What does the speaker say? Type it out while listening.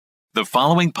The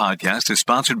following podcast is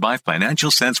sponsored by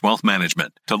Financial Sense Wealth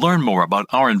Management. To learn more about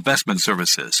our investment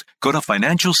services, go to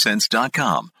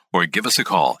financialsense.com or give us a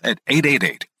call at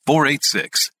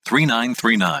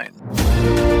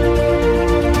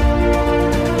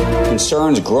 888-486-3939.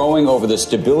 Concerns growing over the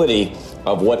stability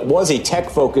of what was a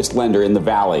tech-focused lender in the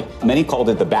Valley. Many called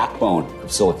it the backbone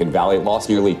of Silicon Valley. It lost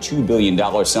nearly $2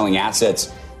 billion selling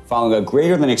assets following a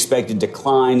greater than expected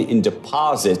decline in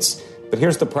deposits. But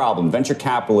here's the problem. Venture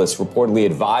capitalists reportedly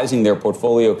advising their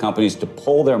portfolio companies to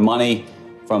pull their money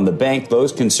from the bank.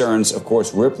 Those concerns, of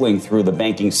course, rippling through the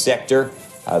banking sector.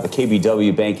 The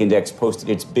KBW Bank Index posted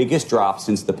its biggest drop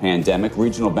since the pandemic.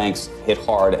 Regional banks hit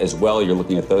hard as well. You're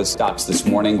looking at those stocks this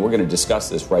morning. We're going to discuss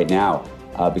this right now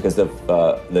because of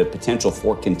the potential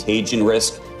for contagion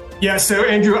risk. Yeah, so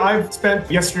Andrew, I've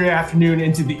spent yesterday afternoon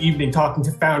into the evening talking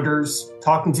to founders,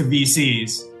 talking to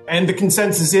VCs. And the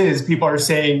consensus is people are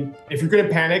saying, if you're going to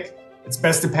panic, it's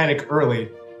best to panic early.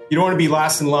 You don't want to be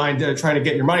last in line to trying to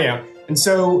get your money out. And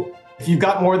so if you've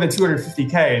got more than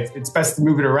 $250K, it's best to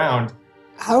move it around.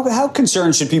 How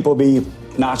concerned should people be,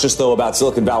 not just, though, about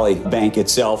Silicon Valley Bank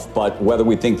itself, but whether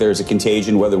we think there's a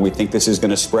contagion, whether we think this is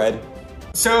going to spread?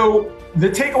 So the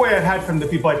takeaway I've had from the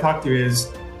people I talked to is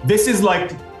this is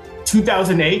like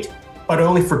 2008, but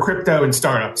only for crypto and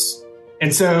startups.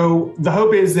 And so the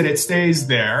hope is that it stays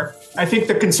there. I think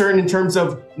the concern in terms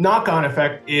of knock-on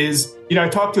effect is, I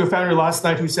talked to a founder last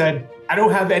night who said, I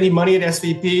don't have any money at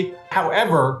SVP.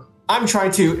 However, I'm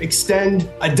trying to extend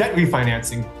a debt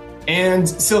refinancing. And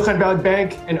Silicon Valley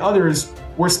Bank and others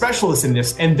were specialists in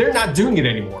this, and they're not doing it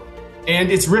anymore.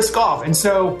 And it's risk off. And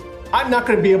so I'm not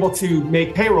going to be able to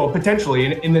make payroll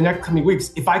potentially in the next coming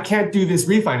weeks if I can't do this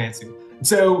refinancing.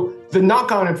 So the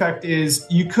knock-on effect is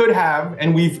you could have,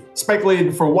 and we've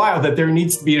speculated for a while, that there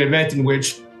needs to be an event in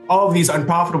which all of these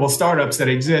unprofitable startups that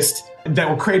exist that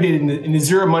were created in the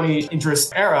zero money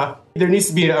interest era, there needs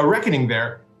to be a reckoning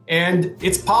there. And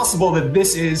it's possible that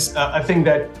this is a thing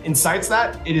that incites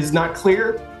that. It is not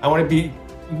clear. I want to be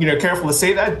careful to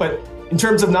say that. But in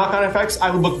terms of knock-on effects, I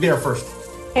would look there first.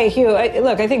 Hey, Hugh,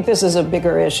 I think this is a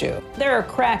bigger issue. There are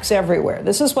cracks everywhere.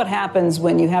 This is what happens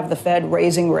when you have the Fed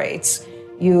raising rates.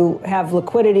 You have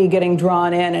liquidity getting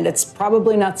drawn in, and it's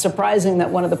probably not surprising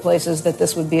that one of the places that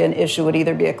this would be an issue would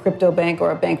either be a crypto bank or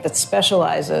a bank that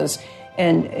specializes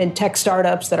in tech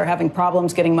startups that are having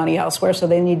problems getting money elsewhere, so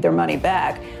they need their money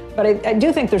back. But I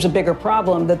do think there's a bigger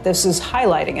problem that this is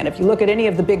highlighting. And if you look at any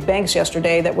of the big banks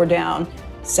yesterday that were down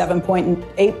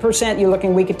 7.8%. You're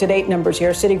looking week-to-date numbers here.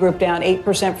 Citigroup down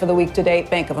 8% for the week-to-date.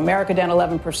 Bank of America down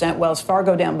 11%. Wells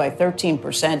Fargo down by 13%.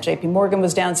 JP Morgan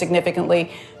was down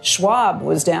significantly. Schwab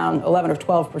was down 11 or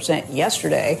 12%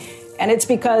 yesterday. And it's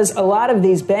because a lot of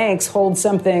these banks hold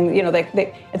something,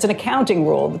 it's an accounting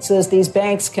rule that says these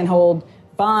banks can hold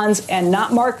bonds and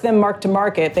not mark them mark to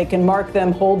market. They can mark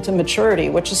them hold to maturity,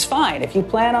 which is fine. If you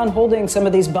plan on holding some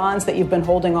of these bonds that you've been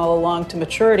holding all along to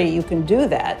maturity, you can do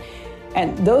that.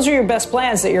 And those are your best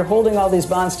plans, that you're holding all these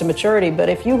bonds to maturity. But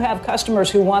if you have customers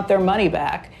who want their money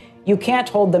back, you can't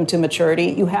hold them to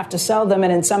maturity. You have to sell them,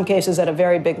 and in some cases at a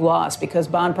very big loss, because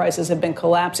bond prices have been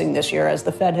collapsing this year as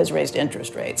the Fed has raised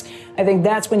interest rates. I think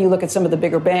that's when you look at some of the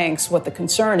bigger banks, what the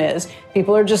concern is.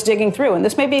 People are just digging through. And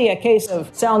this may be a case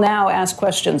of sell now, ask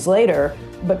questions later.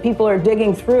 But people are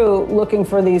digging through, looking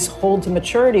for these hold to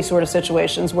maturity sort of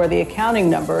situations where the accounting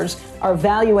numbers are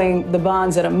valuing the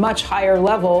bonds at a much higher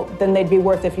level than they'd be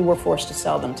worth if you were forced to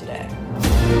sell them today.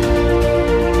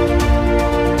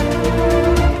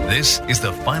 This is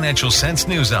the Financial Sense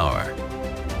News Hour.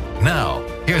 Now,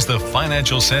 here's the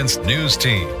Financial Sense News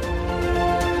team.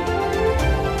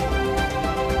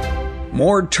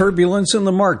 More turbulence in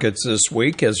the markets this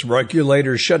week as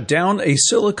regulators shut down a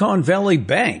Silicon Valley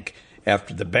bank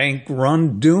after the bank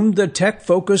run doomed the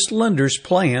tech-focused lenders'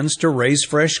 plans to raise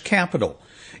fresh capital.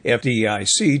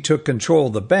 FDIC took control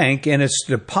of the bank and its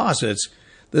deposits.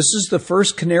 This is the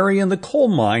first canary in the coal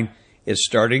mine. Is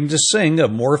starting to sing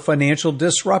of more financial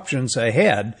disruptions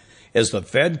ahead as the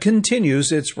Fed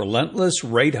continues its relentless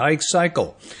rate hike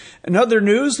cycle. In other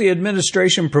news, the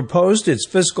administration proposed its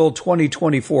fiscal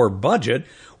 2024 budget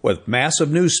with massive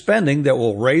new spending that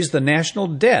will raise the national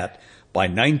debt by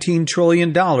 $19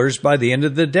 trillion by the end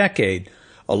of the decade,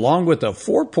 along with a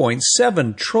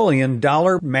 $4.7 trillion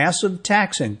massive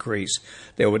tax increase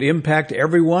that would impact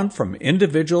everyone from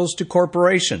individuals to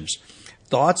corporations.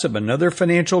 Thoughts of another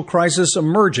financial crisis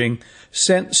emerging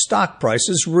sent stock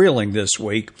prices reeling this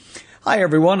week. Hi,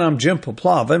 everyone. I'm Jim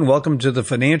Poplava, and welcome to the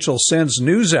Financial Sense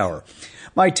News Hour.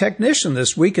 My technician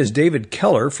this week is David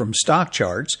Keller from Stock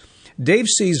Charts. Dave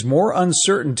sees more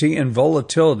uncertainty and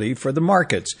volatility for the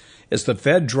markets as the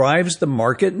Fed drives the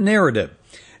market narrative.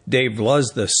 Dave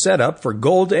loves the setup for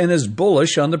gold and is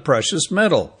bullish on the precious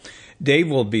metal. Dave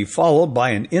will be followed by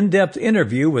an in-depth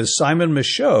interview with Simon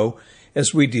Michaud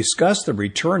as we discuss the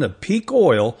return of peak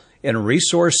oil and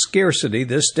resource scarcity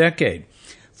this decade.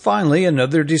 Finally,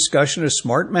 another discussion of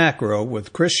smart macro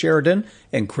with Chris Sheridan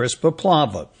and Chris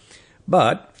Paplava.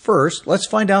 But first, let's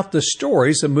find out the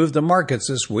stories that moved the markets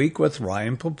this week with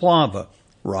Ryan Paplava.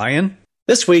 Ryan?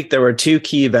 This week, there were two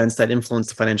key events that influenced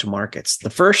the financial markets.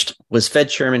 The first was Fed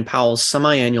Chairman Powell's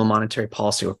semi-annual monetary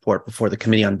policy report before the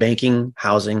Committee on Banking,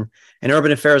 Housing, and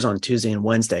Urban Affairs on Tuesday and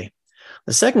Wednesday.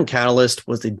 The second catalyst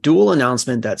was the dual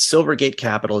announcement that Silvergate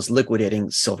Capital is liquidating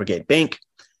Silvergate Bank,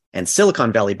 and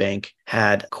Silicon Valley Bank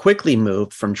had quickly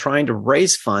moved from trying to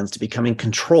raise funds to becoming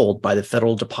controlled by the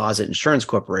Federal Deposit Insurance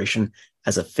Corporation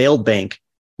as a failed bank,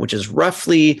 which is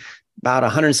roughly about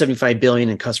 $175 billion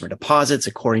in customer deposits,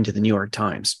 according to the New York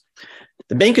Times.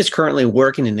 The bank is currently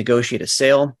working to negotiate a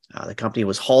sale. The company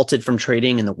was halted from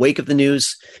trading in the wake of the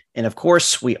news. And of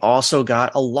course, we also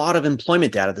got a lot of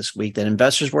employment data this week that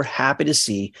investors were happy to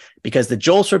see because the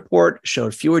JOLTS report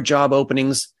showed fewer job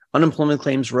openings, unemployment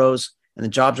claims rose, and the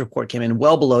jobs report came in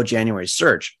well below January's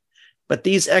surge. But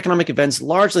these economic events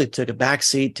largely took a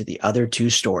backseat to the other two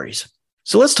stories.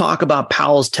 So let's talk about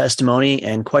Powell's testimony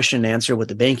and question and answer with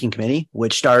the Banking Committee,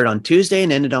 which started on Tuesday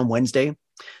and ended on Wednesday.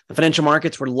 The financial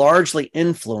markets were largely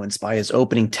influenced by his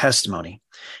opening testimony.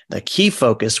 The key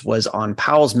focus was on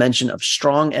Powell's mention of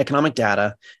strong economic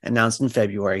data announced in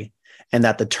February, and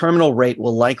that the terminal rate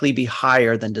will likely be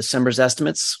higher than December's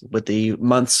estimates with the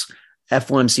month's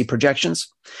FOMC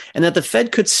projections, and that the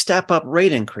Fed could step up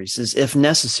rate increases if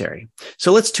necessary.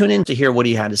 So let's tune in to hear what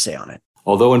he had to say on it.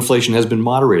 Although inflation has been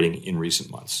moderating in recent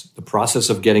months, the process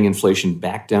of getting inflation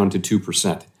back down to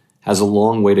 2% has a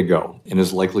long way to go and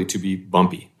is likely to be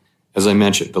bumpy. As I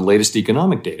mentioned, the latest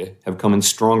economic data have come in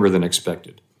stronger than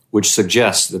expected, which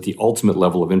suggests that the ultimate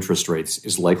level of interest rates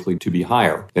is likely to be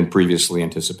higher than previously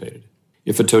anticipated.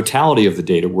 If a totality of the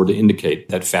data were to indicate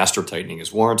that faster tightening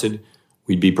is warranted,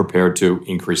 we'd be prepared to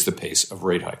increase the pace of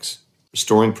rate hikes.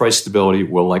 Restoring price stability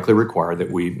will likely require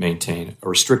that we maintain a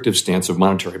restrictive stance of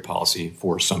monetary policy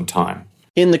for some time.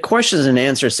 In the questions and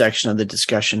answers section of the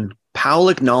discussion, Powell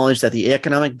acknowledged that the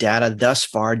economic data thus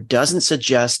far doesn't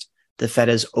suggest the Fed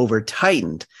has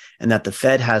over-tightened and that the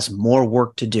Fed has more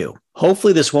work to do.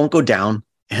 Hopefully this won't go down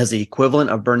as the equivalent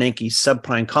of Bernanke's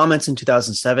subprime comments in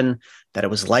 2007 that it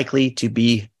was likely to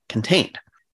be contained.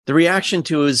 The reaction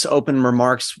to his open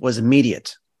remarks was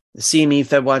immediate. The CME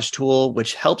FedWatch tool,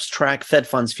 which helps track Fed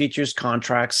funds futures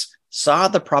contracts, saw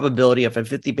the probability of a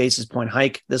 50 basis point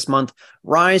hike this month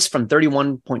rise from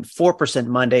 31.4%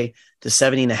 Monday to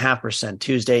 70.5%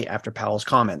 Tuesday after Powell's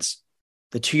comments.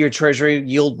 The two-year Treasury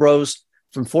yield rose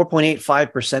from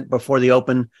 4.85% before the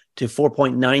open to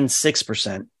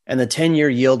 4.96%, and the 10-year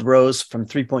yield rose from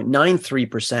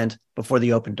 3.93% before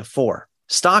the open to 4%.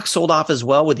 Stocks sold off as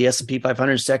well, with the S&P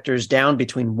 500 sectors down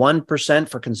between 1%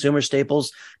 for consumer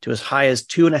staples to as high as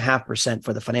 2.5%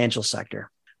 for the financial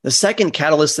sector. The second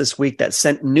catalyst this week that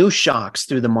sent new shocks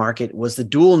through the market was the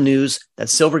dual news that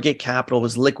Silvergate Capital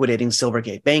was liquidating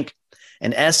Silvergate Bank,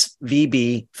 and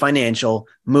SVB Financial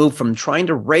moved from trying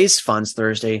to raise funds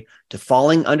Thursday to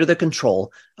falling under the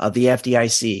control of the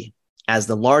FDIC as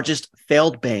the largest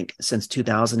failed bank since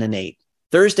 2008.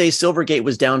 Thursday, Silvergate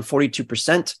was down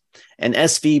 42%, and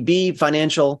SVB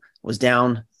Financial was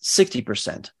down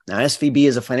 60%. Now, SVB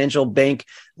is a financial bank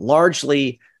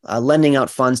largely lending out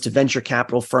funds to venture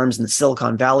capital firms in the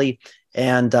Silicon Valley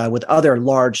and with other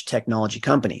large technology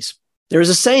companies. There is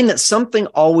a saying that something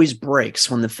always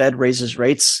breaks when the Fed raises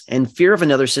rates, and fear of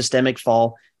another systemic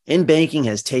fall in banking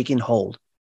has taken hold.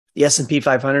 The S&P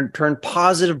 500 turned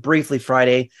positive briefly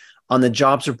Friday on the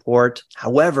jobs report.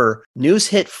 However, news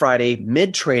hit Friday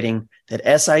mid-trading that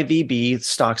SIVB,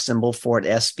 stock symbol for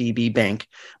SVB Bank,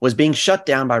 was being shut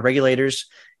down by regulators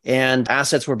and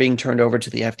assets were being turned over to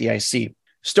the FDIC.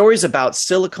 Stories about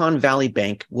Silicon Valley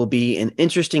Bank will be an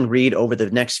interesting read over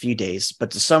the next few days, but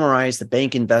to summarize, the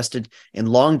bank invested in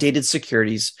long-dated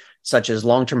securities such as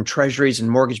long-term treasuries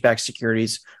and mortgage-backed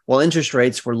securities, while interest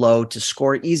rates were low to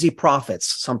score easy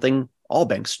profits, something all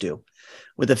banks do.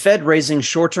 With the Fed raising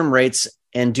short-term rates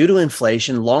and due to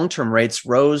inflation, long-term rates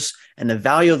rose and the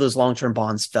value of those long-term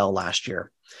bonds fell last year.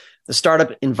 The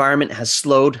startup environment has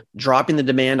slowed, dropping the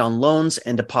demand on loans,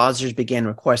 and depositors began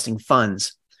requesting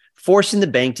funds, forcing the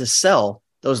bank to sell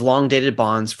those long-dated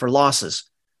bonds for losses.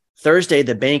 Thursday,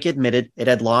 the bank admitted it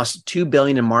had lost $2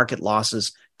 billion in market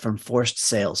losses from forced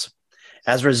sales.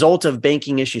 As a result of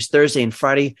banking issues Thursday and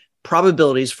Friday,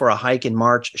 probabilities for a hike in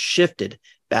March shifted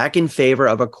back in favor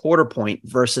of a quarter point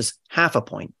versus half a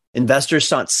point. Investors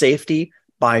sought safety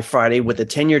by Friday, with the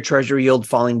 10-year Treasury yield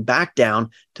falling back down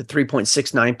to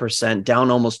 3.69%,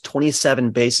 down almost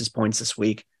 27 basis points this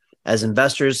week as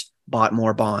investors bought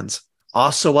more bonds.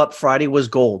 Also up Friday was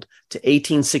gold to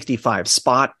 1865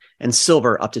 spot and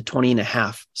silver up to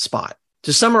 20.5 spot.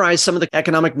 To summarize some of the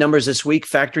economic numbers this week,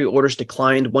 factory orders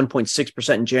declined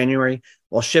 1.6% in January,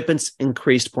 while shipments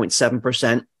increased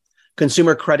 0.7%.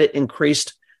 Consumer credit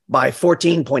increased by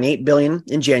 $14.8 billion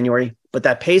in January, but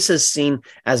that pace is seen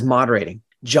as moderating.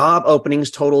 Job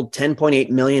openings totaled 10.8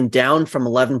 million, down from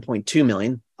 11.2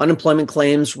 million. Unemployment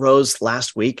claims rose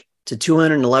last week to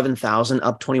 211,000,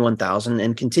 up 21,000,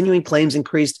 and continuing claims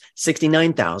increased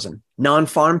 69,000.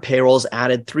 Non-farm payrolls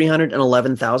added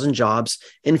 311,000 jobs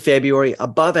in February,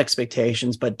 above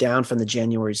expectations, but down from the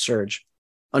January surge.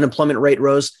 Unemployment rate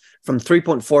rose from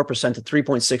 3.4% to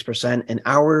 3.6%, and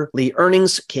hourly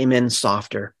earnings came in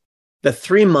softer. The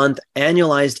 3-month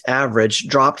annualized average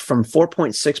dropped from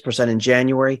 4.6% in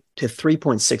January to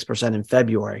 3.6% in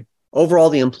February. Overall,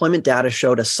 the employment data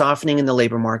showed a softening in the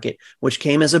labor market, which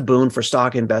came as a boon for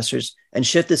stock investors and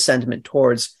shifted sentiment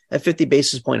towards a 50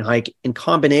 basis point hike in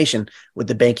combination with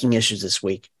the banking issues this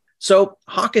week. So,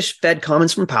 hawkish Fed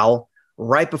comments from Powell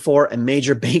right before a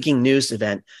major banking news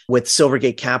event, with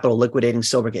Silvergate Capital liquidating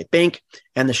Silvergate Bank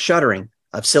and the shuttering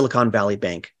of Silicon Valley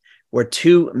Bank, were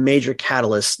two major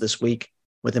catalysts this week,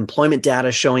 with employment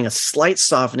data showing a slight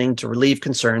softening to relieve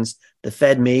concerns the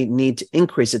Fed may need to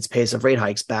increase its pace of rate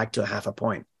hikes back to 0.5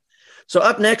 point. So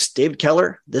up next, David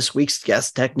Keller, this week's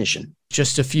guest technician.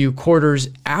 Just a few quarters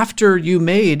after you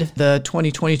made the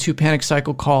 2022 panic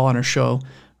cycle call on our show,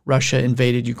 Russia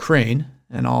invaded Ukraine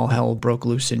and all hell broke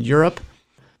loose in Europe.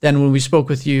 Then when we spoke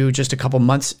with you just a couple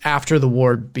months after the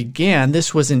war began,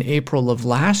 this was in April of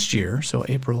last year, so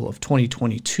April of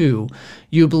 2022,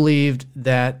 you believed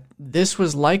that this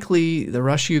was likely, the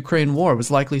Russia-Ukraine war was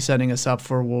likely setting us up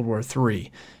for World War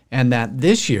III, and that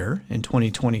this year, in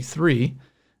 2023,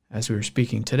 as we were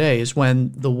speaking today, is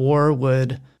when the war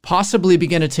would possibly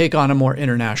begin to take on a more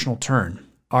international turn.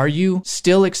 Are you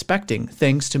still expecting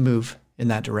things to move in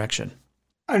that direction?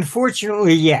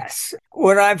 Unfortunately, yes.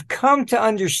 What I've come to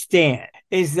understand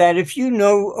is that if you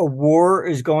know a war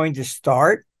is going to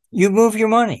start, you move your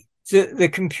money. So the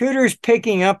computer's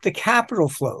picking up the capital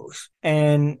flows.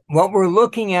 And what we're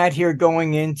looking at here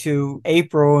going into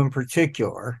April in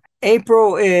particular,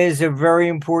 April is a very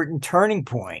important turning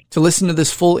point. To listen to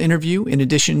this full interview, in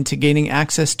addition to gaining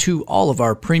access to all of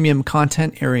our premium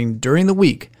content airing during the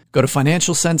week, go to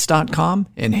financialsense.com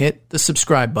and hit the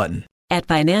subscribe button. At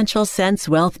Financial Sense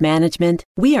Wealth Management,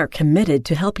 we are committed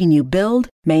to helping you build,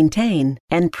 maintain,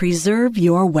 and preserve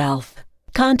your wealth.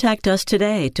 Contact us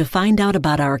today to find out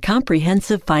about our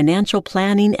comprehensive financial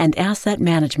planning and asset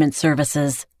management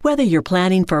services. Whether you're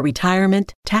planning for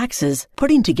retirement, taxes,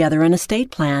 putting together an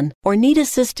estate plan, or need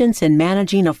assistance in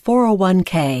managing a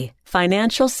 401k,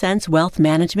 Financial Sense Wealth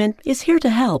Management is here to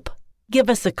help. Give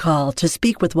us a call to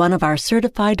speak with one of our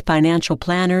certified financial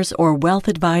planners or wealth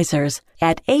advisors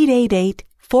at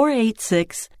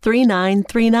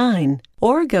 888-486-3939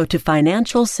 or go to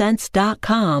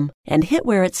financialsense.com and hit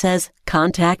where it says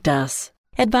Contact Us.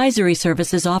 Advisory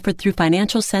services offered through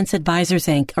Financial Sense Advisors,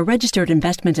 Inc., a registered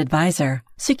investment advisor.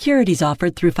 Securities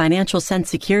offered through Financial Sense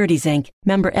Securities, Inc.,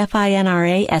 member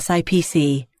FINRA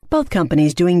SIPC. Both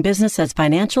companies doing business as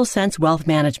Financial Sense Wealth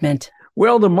Management.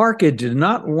 Well, the market did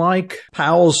not like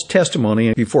Powell's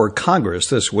testimony before Congress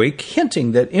this week,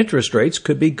 hinting that interest rates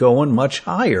could be going much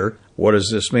higher. What does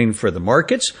this mean for the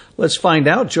markets? Let's find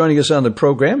out. Joining us on the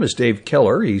program is Dave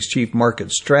Keller. He's Chief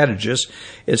Market Strategist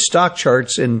at Stock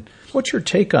Charts. And what's your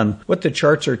take on what the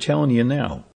charts are telling you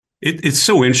now? It's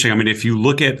so interesting. I mean, if you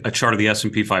look at a chart of the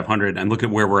S&P 500 and look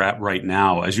at where we're at right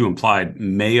now, as you implied,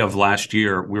 May of last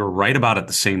year, we were right about at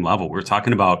the same level. We were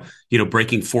talking about,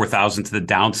 breaking 4,000 to the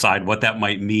downside, what that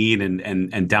might mean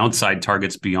and downside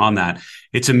targets beyond that.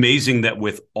 It's amazing that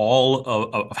with all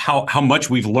of how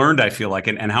much we've learned, I feel like,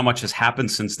 and how much has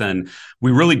happened since then,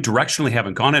 we really directionally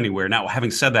haven't gone anywhere. Now, having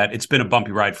said that, it's been a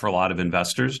bumpy ride for a lot of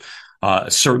investors,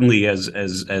 certainly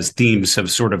as themes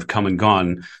have sort of come and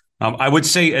gone. I would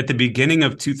say at the beginning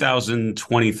of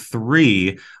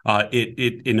 2023,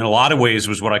 it in a lot of ways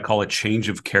was what I call a change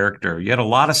of character. You had a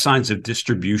lot of signs of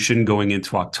distribution going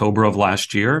into October of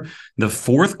last year. The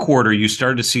fourth quarter, you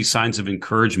started to see signs of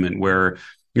encouragement where,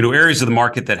 areas of the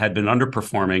market that had been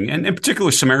underperforming, and in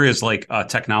particular, some areas like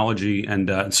technology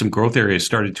and some growth areas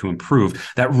started to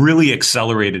improve. That really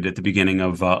accelerated at the beginning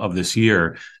of this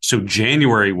year. So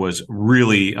January was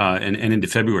really, and into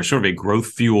February, sort of a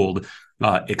growth-fueled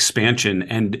expansion,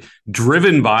 and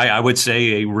driven by, I would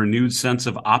say, a renewed sense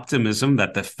of optimism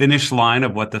that the finish line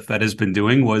of what the Fed has been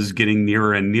doing was getting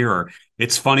nearer and nearer.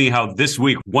 It's funny how this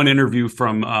week, one interview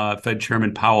from Fed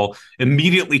Chairman Powell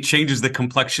immediately changes the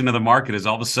complexion of the market, as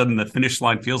all of a sudden the finish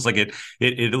line feels like it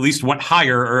at least went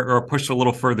higher or pushed a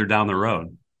little further down the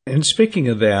road. And speaking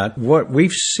of that, what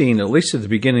we've seen, at least at the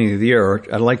beginning of the year,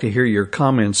 I'd like to hear your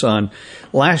comments on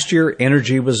last year.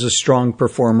 Energy was a strong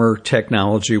performer.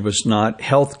 Technology was not.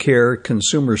 Healthcare,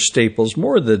 consumer staples,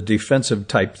 more of the defensive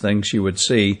type things you would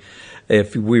see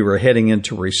if we were heading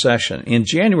into recession. In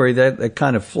January, that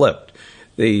kind of flipped.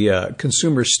 The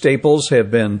consumer staples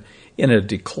have been in a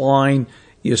decline.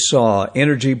 You saw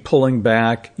energy pulling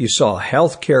back, you saw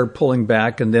healthcare pulling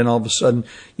back, and then all of a sudden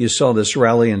you saw this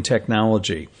rally in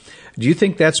technology. Do you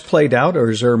think that's played out, or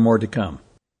is there more to come?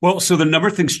 Well, so the number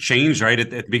of things changed, right,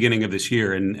 at the beginning of this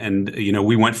year. And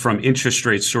we went from interest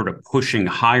rates sort of pushing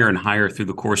higher and higher through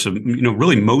the course of,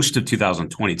 really most of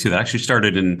 2022. That actually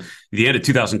started in the end of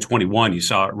 2021. You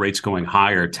saw rates going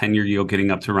higher, 10-year yield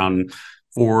getting up to around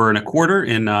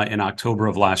 4.25% in October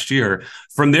of last year.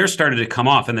 From there started to come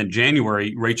off. And then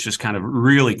January rates just kind of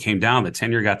really came down. The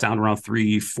 10-year got down around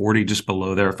 3.40, just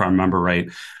below there, if I remember right.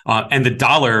 And the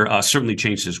dollar certainly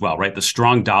changed as well, right? The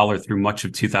strong dollar through much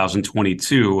of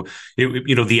 2022,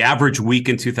 the average week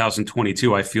in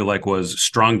 2022, I feel like was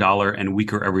strong dollar and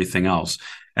weaker everything else.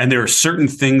 And there are certain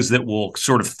things that will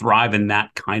sort of thrive in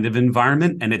that kind of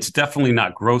environment. And it's definitely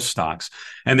not growth stocks.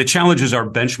 And the challenge is our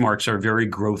benchmarks are very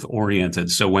growth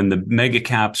oriented. So when the mega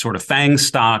cap sort of FANG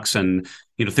stocks and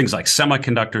things like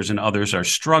semiconductors and others are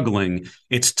struggling,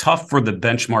 it's tough for the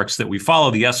benchmarks that we follow,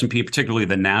 the S&P, particularly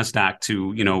the NASDAQ,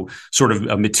 to, sort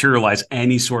of materialize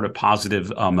any sort of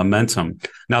positive momentum.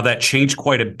 Now, that changed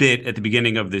quite a bit at the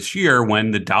beginning of this year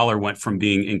when the dollar went from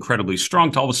being incredibly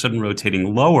strong to all of a sudden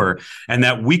rotating lower. And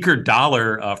that weaker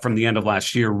dollar from the end of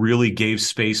last year really gave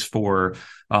space for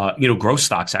growth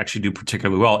stocks actually do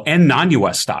particularly well, and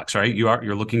non-U.S. stocks, right?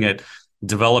 You're looking at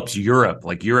developed Europe,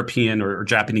 like European or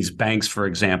Japanese banks, for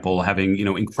example, having,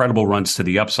 incredible runs to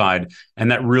the upside. And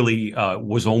that really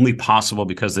was only possible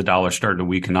because the dollar started to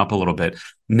weaken up a little bit.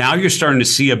 Now you're starting to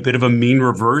see a bit of a mean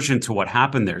reversion to what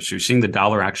happened there. So you're seeing the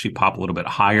dollar actually pop a little bit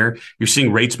higher. You're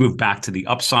seeing rates move back to the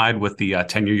upside with the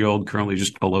 10-year yield currently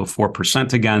just below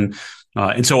 4% again.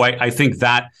 And so I think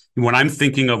that when I'm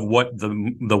thinking of what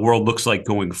the world looks like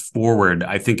going forward,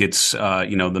 I think it's,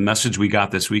 the message we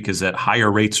got this week is that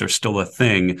higher rates are still a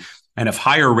thing. And if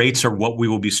higher rates are what we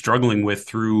will be struggling with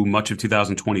through much of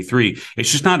 2023,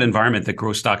 it's just not an environment that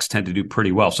growth stocks tend to do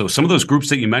pretty well. So some of those groups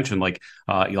that you mentioned, like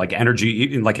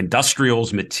energy, like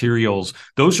industrials, materials,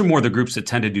 those are more the groups that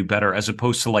tend to do better as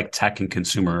opposed to like tech and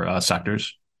consumer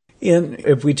sectors. And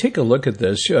if we take a look at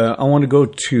this, I want to go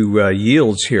to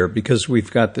yields here because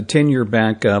we've got the 10-year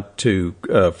back up to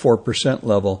 4%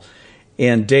 level.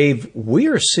 And Dave, we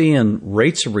are seeing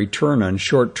rates of return on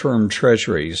short-term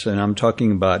treasuries, and I'm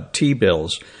talking about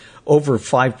T-bills, over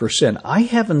 5%. I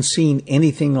haven't seen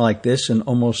anything like this in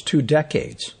almost 2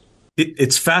 decades.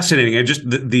 It's fascinating. And just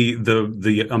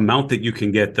the amount that you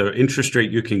can get, the interest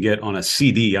rate you can get on a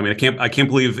CD. I mean, I can't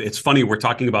believe it's funny. We're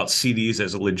talking about CDs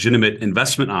as a legitimate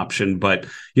investment option, but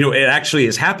it actually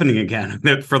is happening again.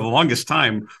 For the longest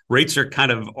time, rates are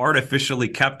kind of artificially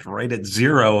kept right at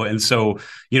zero. And so,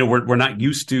 we're not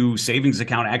used to savings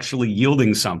account actually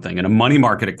yielding something and a money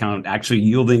market account actually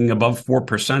yielding above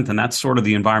 4%. And that's sort of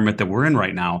the environment that we're in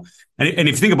right now. And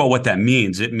if you think about what that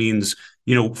means, it means,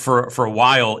 for a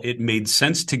while, it made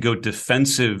sense to go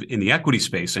defensive in the equity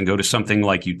space and go to something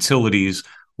like utilities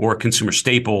or consumer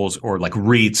staples or like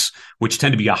REITs, which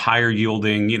tend to be a higher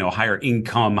yielding, higher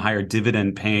income, higher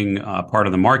dividend paying part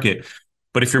of the market.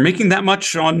 But if you're making that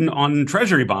much on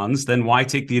treasury bonds, then why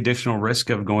take the additional risk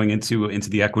of going into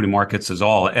the equity markets at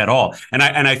all? And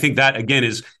I think that again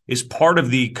is part of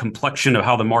the complexion of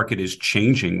how the market is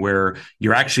changing, where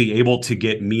you're actually able to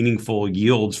get meaningful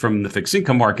yields from the fixed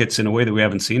income markets in a way that we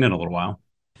haven't seen in a little while.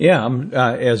 Yeah,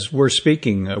 as we're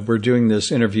speaking, we're doing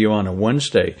this interview on a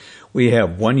Wednesday. We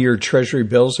have 1-year treasury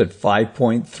bills at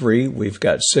 5.3. We've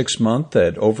got 6-month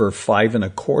at over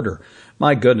 5.25.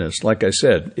 My goodness, like I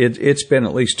said, it's been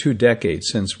at least 2 decades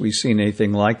since we've seen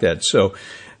anything like that.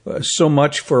 So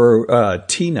much for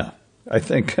Tina, I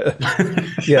think.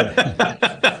 Yeah.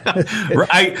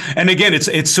 Right. And again,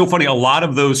 it's so funny. A lot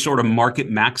of those sort of market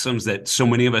maxims that so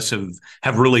many of us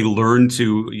have really learned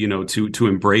to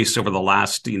embrace over the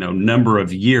last, number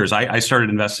of years. I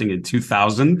started investing in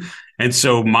 2000. And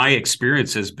so my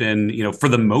experience has been, for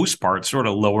the most part, sort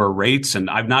of lower rates. And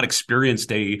I've not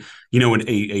experienced a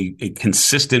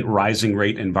consistent rising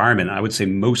rate environment. I would say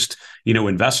most,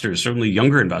 investors, certainly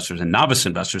younger investors and novice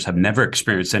investors, have never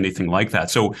experienced anything like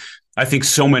that. So I think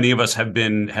so many of us have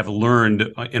learned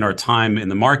in our time in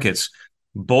the markets,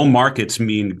 bull markets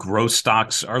mean growth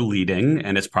stocks are leading,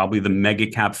 and it's probably the mega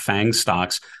cap FANG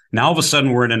stocks. Now, all of a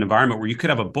sudden, we're in an environment where you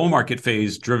could have a bull market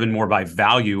phase driven more by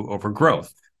value over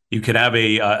growth. You could have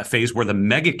a phase where the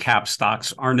mega cap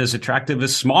stocks aren't as attractive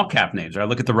as small cap names. Right?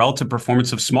 Look at the relative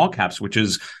performance of small caps, which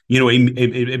is,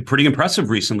 a pretty impressive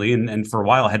recently, and for a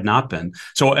while had not been.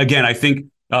 So again, I think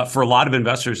for a lot of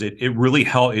investors, it really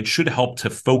it should help to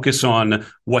focus on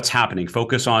what's happening,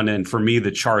 focus on, and for me,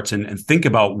 the charts, and think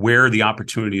about where the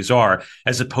opportunities are,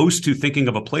 as opposed to thinking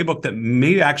of a playbook that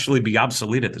may actually be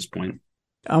obsolete at this point.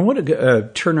 I want to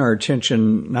turn our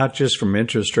attention not just from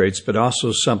interest rates, but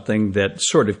also something that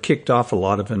sort of kicked off a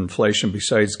lot of inflation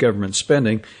besides government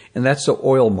spending, and that's the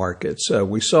oil markets.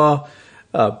 We saw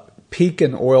a peak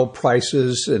in oil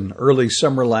prices in early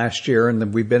summer last year, and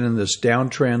then we've been in this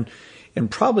downtrend, and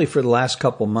probably for the last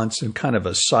couple of months in kind of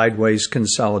a sideways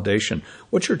consolidation.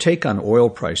 What's your take on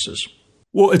oil prices?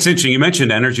 Well, it's interesting. You mentioned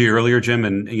energy earlier, Jim,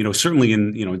 and certainly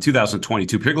in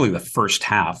 2022, particularly the first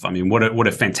half. I mean, what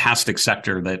a fantastic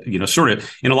sector that sort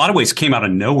of in a lot of ways came out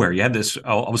of nowhere. You had this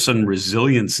all of a sudden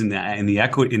resilience in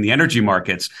the energy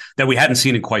markets that we hadn't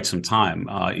seen in quite some time.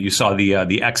 You saw the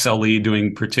XLE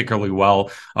doing particularly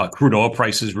well. Crude oil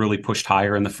prices really pushed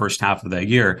higher in the first half of that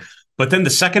year. But then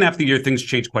the second half of the year, things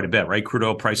changed quite a bit, right? Crude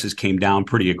oil prices came down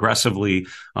pretty aggressively.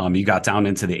 You got down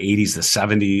into the 80s, the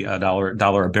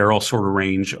 $70 a barrel sort of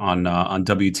range on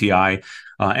WTI.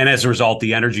 And as a result,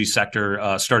 the energy sector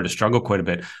started to struggle quite a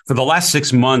bit. For the last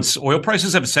 6 months, oil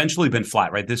prices have essentially been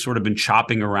flat, right? They've sort of been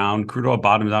chopping around. Crude oil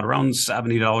bottomed out around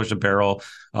 $70 a barrel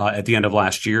at the end of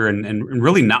last year, and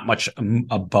really not much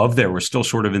above there. We're still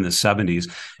sort of in the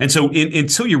 70s. And so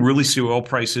until you really see oil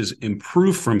prices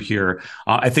improve from here,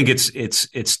 I think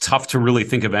it's tough to really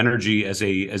think of energy as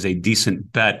a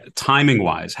decent bet timing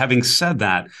wise. Having said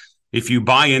that, if you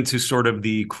buy into sort of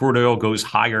the crude oil goes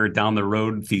higher down the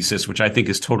road thesis, which I think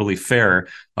is totally fair,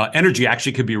 energy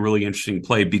actually could be a really interesting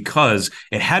play because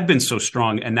it had been so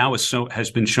strong and now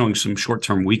has been showing some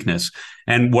short-term weakness.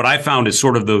 And what I found is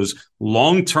sort of those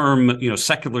long-term,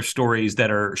 secular stories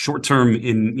that are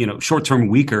short-term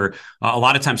weaker, a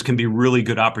lot of times can be really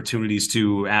good opportunities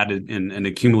to add and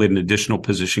accumulate an additional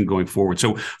position going forward.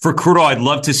 So for crude oil, I'd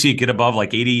love to see it get above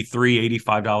like $83,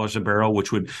 $85 a barrel,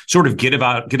 which would sort of get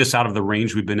us out of the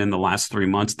range we've been in the last 3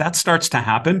 months. That starts to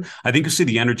happen. I think you'll see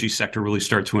the energy sector really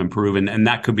start to improve, and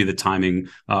that could be the timing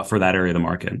for that area of the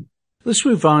market. Let's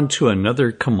move on to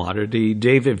another commodity.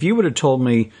 Dave, if you would have told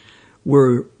me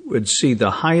we would see the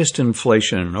highest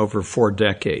inflation in over 4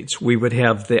 decades, we would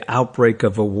have the outbreak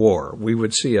of a war, we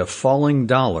would see a falling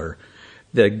dollar,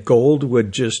 that gold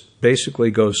would just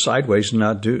basically go sideways and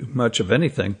not do much of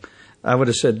anything, I would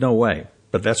have said no way.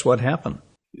 But that's what happened.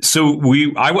 So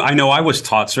I know I was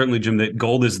taught, certainly, Jim, that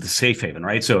gold is the safe haven,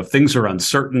 right? So if things are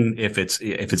uncertain, if it's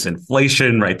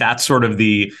inflation, right, that's sort of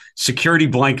the security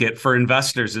blanket for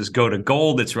investors is go to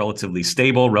gold. It's relatively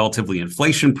stable, relatively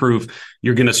inflation proof.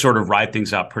 You're going to sort of ride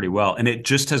things out pretty well. And it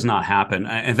just has not happened.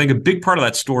 I think a big part of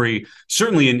that story,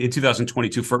 certainly in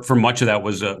 2022, for much of that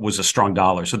was a strong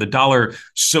dollar. So the dollar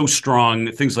so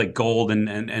strong, things like gold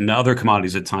and other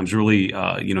commodities at times really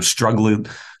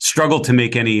struggled to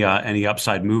make any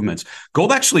upside movements.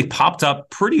 Gold actually popped up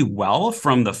pretty well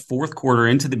from the fourth quarter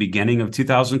into the beginning of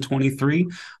 2023.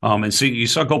 And so you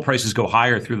saw gold prices go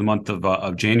higher through the month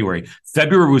of January.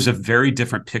 February was a very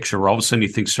different picture where all of a sudden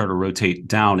things started to rotate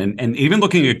down. And even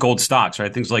looking at gold stocks,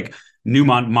 right, things like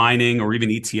Newmont Mining or even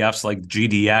ETFs like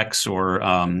GDX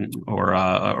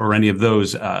or any of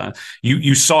those,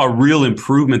 you saw a real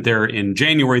improvement there in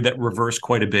January that reversed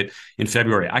quite a bit in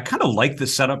February. I kind of like the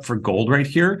setup for gold right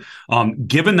here,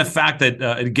 given the fact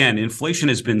that again, inflation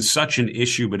has been such an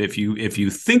issue. But if you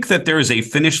think that there is a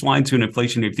finish line to an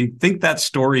inflation, if you think that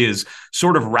story is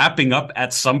sort of wrapping up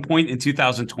at some point in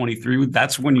 2023,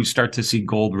 that's when you start to see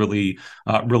gold really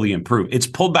improve. It's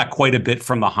pulled back quite a bit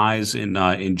from the highs in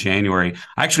January. I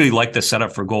actually like the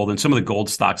setup for gold, and some of the gold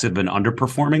stocks have been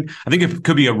underperforming. I think it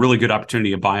could be a really good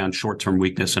opportunity to buy on short-term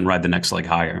weakness and ride the next leg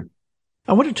higher.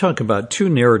 I want to talk about two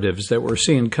narratives that we're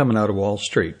seeing coming out of Wall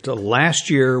Street. Last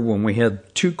year, when we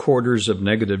had 2 quarters of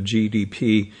negative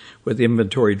GDP with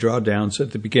inventory drawdowns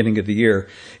at the beginning of the year,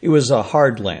 it was a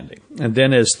hard landing. And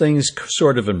then as things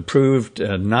sort of improved,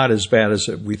 not as bad as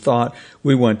we thought,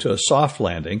 we went to a soft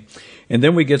landing. And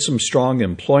then we get some strong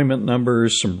employment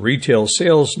numbers, some retail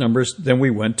sales numbers, then we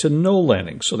went to no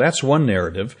landing. So that's one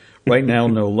narrative. Right now,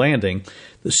 no landing.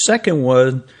 The second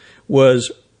one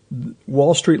was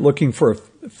Wall Street looking for a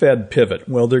Fed pivot.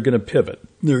 Well, they're going to pivot.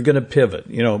 They're going to pivot,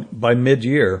 by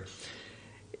mid-year.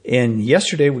 And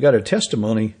yesterday we got a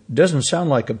testimony. Doesn't sound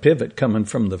like a pivot coming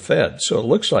from the Fed. So it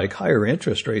looks like higher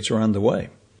interest rates are on the way.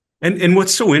 And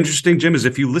what's so interesting, Jim, is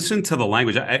if you listen to the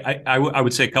language, I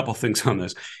would say a couple things on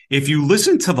this. If you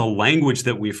listen to the language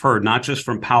that we've heard, not just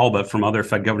from Powell, but from other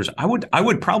Fed governors, I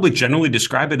would probably generally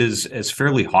describe it as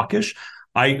fairly hawkish.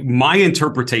 My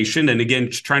interpretation, and again,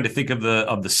 trying to think of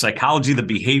the psychology, the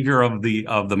behavior of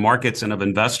the markets and of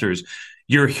investors,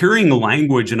 you're hearing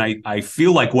language, and I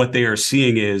feel like what they are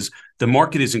seeing is the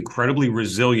market is incredibly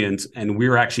resilient, and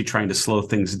we're actually trying to slow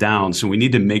things down. So we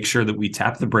need to make sure that we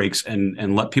tap the brakes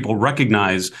and let people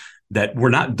recognize that we're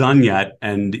not done yet.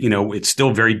 And, it's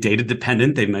still very data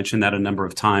dependent. They've mentioned that a number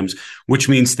of times, which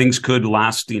means things could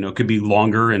last, could be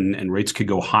longer and rates could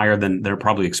go higher than they're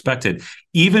probably expected.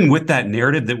 Even with that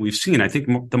narrative that we've seen, I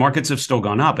think the markets have still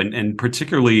gone up, and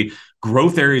particularly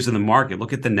growth areas in the market.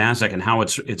 Look at the NASDAQ and how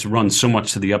it's run so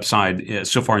much to the upside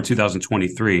so far in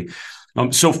 2023.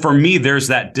 So for me, there's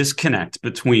that disconnect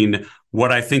between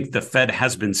what I think the Fed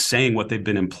has been saying, what they've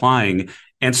been implying,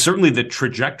 and certainly the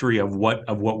trajectory of what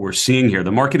we're seeing here.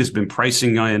 The market has been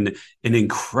pricing in an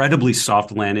incredibly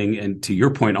soft landing, and to your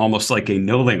point, almost like a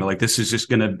no landing. Like this is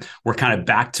just we're kind of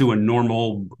back to a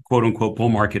normal quote unquote bull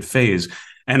market phase.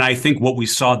 And I think what we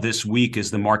saw this week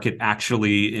is the market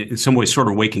actually in some ways sort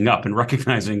of waking up and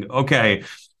recognizing, okay,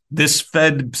 this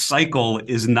Fed cycle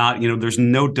is not, there's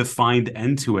no defined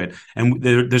end to it. And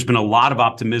there's been a lot of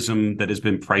optimism that has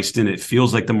been priced in. It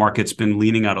feels like the market's been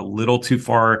leaning out a little too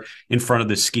far in front of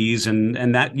the skis.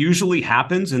 And that usually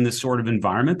happens in this sort of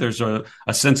environment. There's a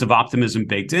sense of optimism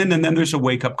baked in, and then there's a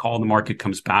wake up call and the market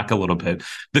comes back a little bit.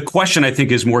 The question, I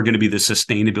think, is more going to be the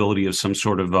sustainability of some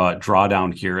sort of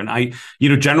drawdown here. And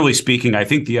generally speaking, I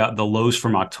think the lows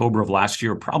from October of last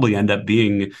year probably end up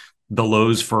being the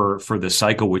lows for the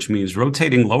cycle, which means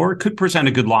rotating lower could present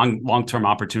a good long-term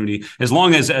opportunity as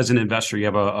long as an investor you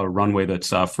have a runway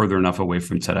that's further enough away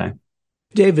from today.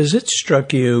 Dave, has it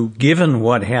struck you, given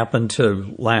what happened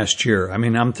to last year? I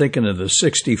mean, I'm thinking of the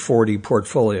 60-40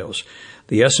 portfolios.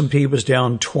 The S&P was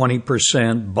down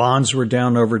 20%, bonds were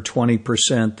down over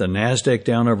 20%, the NASDAQ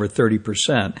down over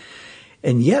 30%.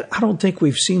 And yet I don't think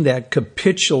we've seen that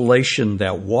capitulation,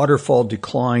 that waterfall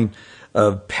decline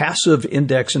of passive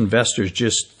index investors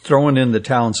just throwing in the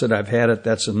towel and said, I've had it,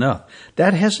 that's enough.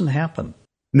 That hasn't happened.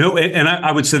 No, and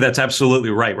I would say that's absolutely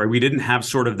right? We didn't have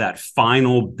sort of that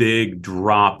final big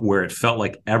drop where it felt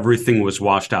like everything was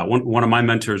washed out. One of my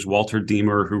mentors, Walter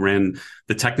Deemer, who ran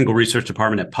the technical research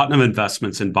department at Putnam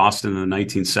Investments in Boston in the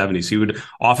 1970s, he would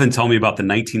often tell me about the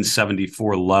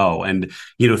 1974 low. And,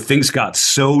 things got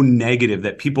so negative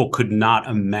that people could not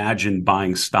imagine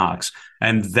buying stocks.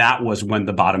 And that was when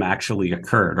the bottom actually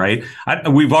occurred, right?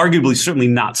 We've arguably certainly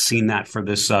not seen that for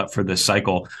this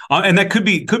cycle, and that could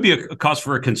be a cause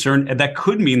for a concern. And that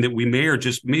could mean that we may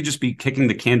just be kicking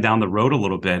the can down the road a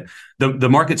little bit. The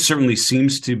market certainly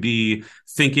seems to be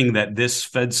thinking that this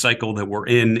Fed cycle that we're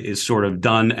in is sort of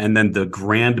done, and then the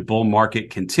grand bull market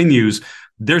continues.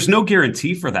 There's no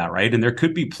guarantee for that, right? And there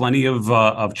could be plenty of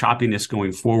choppiness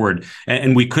going forward,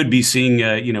 and we could be seeing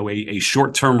a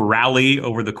short-term rally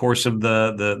over the course of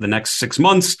the next 6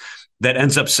 months that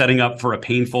ends up setting up for a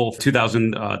painful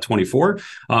 2024.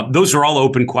 Those are all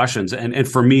open questions, and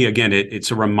for me, again, it's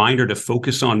a reminder to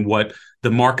focus on what the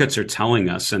markets are telling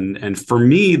us. And for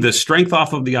me, the strength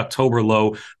off of the October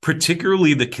low,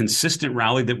 particularly the consistent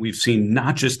rally that we've seen,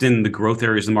 not just in the growth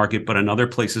areas of the market, but in other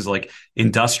places like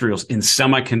industrials, in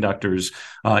semiconductors,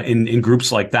 in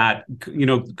groups like that,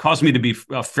 caused me to be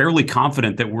fairly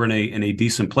confident that we're in a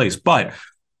decent place. But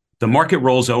the market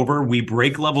rolls over, we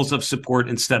break levels of support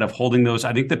instead of holding those.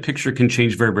 I think the picture can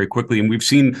change very, very quickly. And we've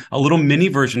seen a little mini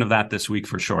version of that this week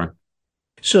for sure.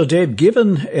 So, Dave,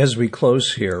 given as we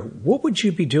close here, what would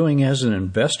you be doing as an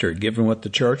investor, given what the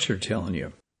charts are telling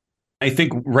you? I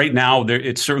think right now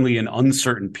it's certainly an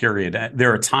uncertain period.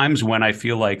 There are times when I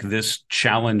feel like this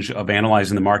challenge of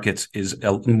analyzing the markets is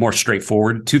more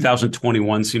straightforward.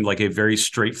 2021 seemed like a very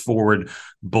straightforward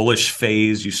bullish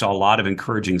phase. You saw a lot of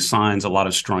encouraging signs, a lot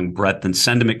of strong breadth and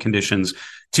sentiment conditions.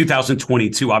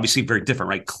 2022, obviously very different,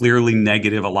 right? Clearly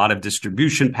negative, a lot of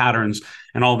distribution patterns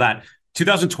and all that.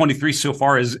 2023 so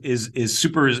far is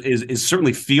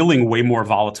certainly feeling way more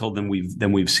volatile than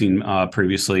we've seen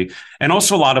previously, and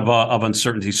also a lot of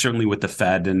uncertainty, certainly with the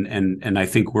Fed, and I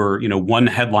think we're one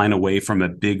headline away from a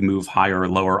big move higher or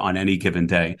lower on any given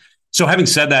day. So having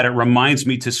said that, it reminds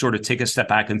me to sort of take a step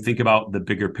back and think about the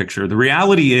bigger picture. The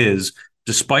reality is,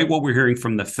 despite what we're hearing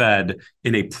from the Fed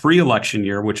in a pre-election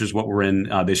year, which is what we're in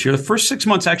this year, the first 6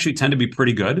 months actually tend to be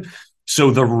pretty good.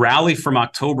 So the rally from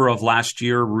October of last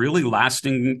year, really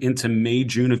lasting into May,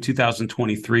 June of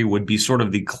 2023, would be sort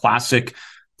of the classic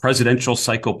presidential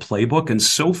cycle playbook. And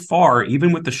so far,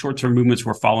 even with the short-term movements,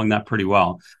 we're following that pretty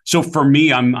well. So for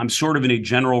me, I'm sort of in a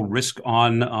general risk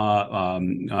on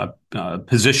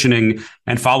positioning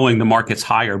and following the markets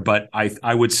higher. But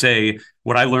I would say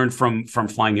what I learned from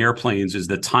flying airplanes is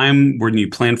the time when you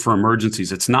plan for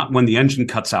emergencies. It's not when the engine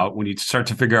cuts out, when you start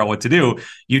to figure out what to do.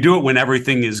 You do it when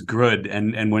everything is good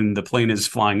and when the plane is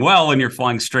flying well and you're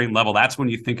flying straight and level. That's when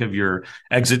you think of your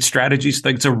exit strategies. I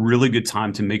think it's a really good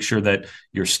time to make sure that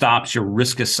your stops, your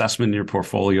risk assessment in your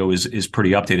portfolio is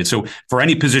pretty updated. So for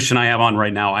any position I have on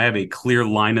right now, I have a clear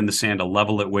line in the sand, a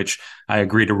level at which I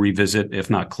agree to revisit, if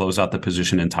not close out the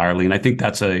position entirely. And I think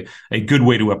that's a good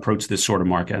way to approach this sort of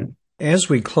market. As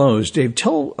we close, Dave,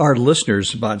 tell our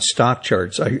listeners about stock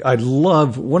charts. I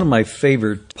love, one of my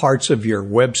favorite parts of your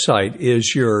website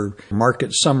is your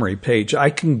market summary page. I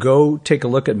can go take a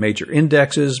look at major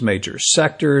indexes, major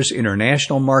sectors,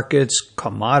 international markets,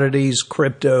 commodities,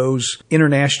 cryptos,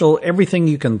 international, everything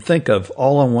you can think of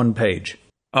all on one page.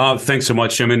 Thanks so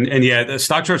much, Jim. And yeah,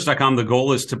 stockcharts.com, the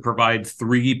goal is to provide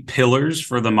 3 pillars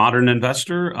for the modern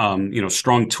investor,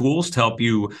 strong tools to help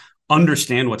you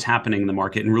understand what's happening in the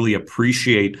market and really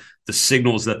appreciate the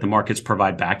signals that the markets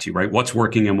provide back to you, right? What's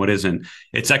working and what isn't.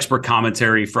 It's expert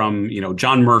commentary from,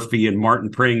 John Murphy and Martin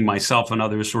Pring, myself and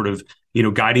others sort of,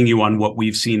 guiding you on what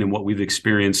we've seen and what we've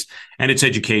experienced. And it's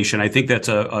education. I think that's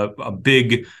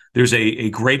there's a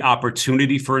great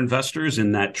opportunity for investors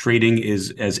in that trading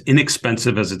is as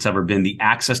inexpensive as it's ever been. The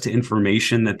access to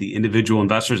information that the individual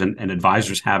investors and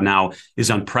advisors have now is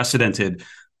unprecedented.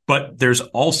 But there's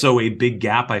also a big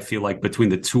gap, I feel like, between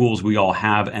the tools we all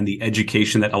have and the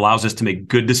education that allows us to make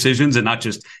good decisions and not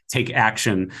just take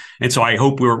action. And so I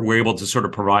hope we're able to sort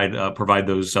of provide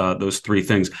those 3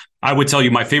 things. I would tell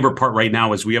you my favorite part right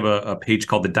now is we have a page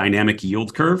called the Dynamic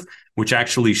Yield Curve, which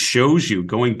actually shows you,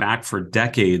 going back for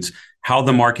decades, how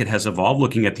the market has evolved,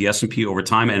 looking at the S&P over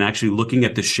time and actually looking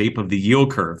at the shape of the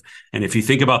yield curve. And if you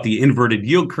think about the inverted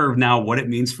yield curve now, what it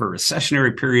means for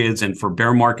recessionary periods and for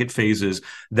bear market phases,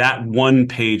 that one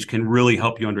page can really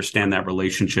help you understand that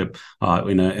relationship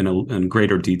in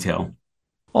greater detail.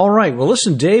 All right. Well,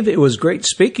 listen, Dave, it was great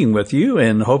speaking with you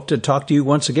and hope to talk to you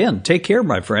once again. Take care,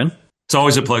 my friend. It's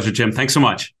always a pleasure, Jim. Thanks so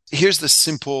much. Here's the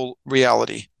simple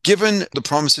reality. Given the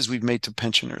promises we've made to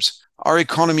pensioners, our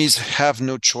economies have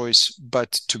no choice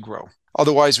but to grow.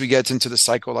 Otherwise, we get into the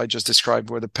cycle I just described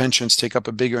where the pensions take up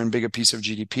a bigger and bigger piece of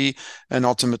GDP and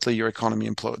ultimately your economy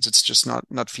implodes. It's just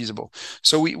not feasible.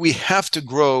 So we have to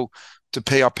grow to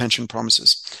pay our pension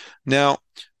promises. Now,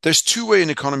 there's 2 ways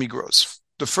an economy grows.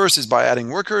 The first is by adding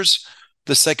workers.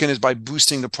 The second is by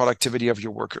boosting the productivity of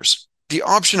your workers. The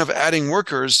option of adding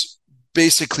workers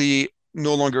basically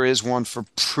no longer is one for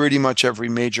pretty much every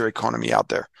major economy out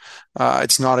there.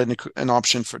 It's not an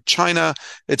option for China.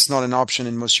 It's not an option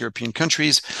in most European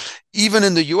countries. Even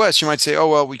in the US, you might say, oh,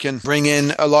 well, we can bring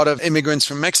in a lot of immigrants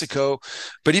from Mexico.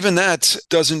 But even that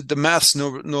the maths no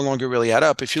longer really add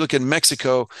up. If you look at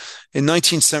Mexico, in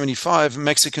 1975,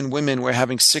 Mexican women were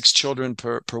having 6 children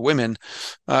per woman.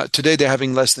 Today, they're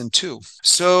having less than 2.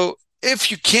 So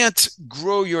if you can't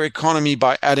grow your economy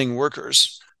by adding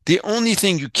workers, the only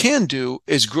thing you can do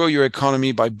is grow your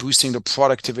economy by boosting the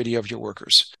productivity of your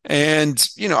workers. And,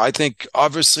 I think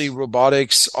obviously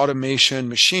robotics, automation,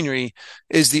 machinery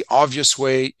is the obvious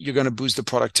way you're going to boost the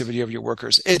productivity of your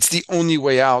workers. It's the only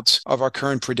way out of our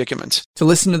current predicament. To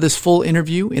listen to this full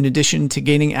interview, in addition to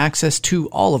gaining access to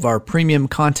all of our premium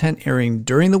content airing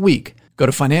during the week, go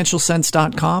to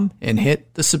financialsense.com and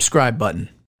hit the subscribe button.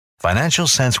 Financial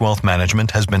Sense Wealth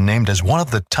Management has been named as one of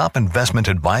the top investment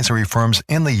advisory firms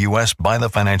in the U.S. by the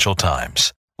Financial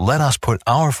Times. Let us put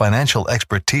our financial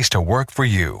expertise to work for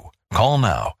you. Call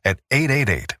now at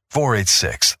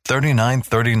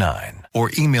 888-486-3939 or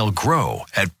email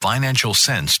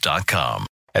grow@financialsense.com.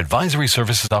 Advisory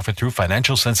services offered through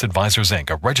Financial Sense Advisors, Inc.,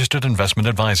 a registered investment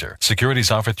advisor. Securities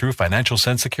offered through Financial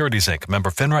Sense Securities, Inc., member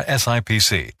FINRA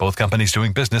SIPC. Both companies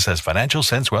doing business as Financial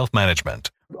Sense Wealth Management.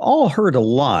 all heard a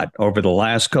lot over the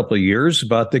last couple of years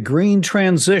about the green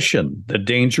transition, the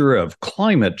danger of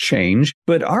climate change,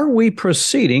 but are we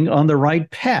proceeding on the right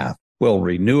path? Will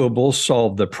renewables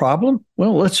solve the problem?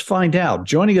 Well, let's find out.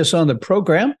 Joining us on the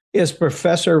program is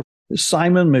Professor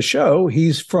Simon Michaud.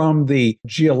 He's from the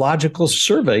Geological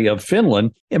Survey of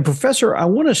Finland. And Professor, I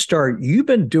want to start. You've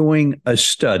been doing a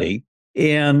study,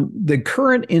 and the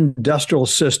current industrial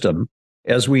system,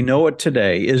 as we know it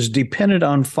today, is dependent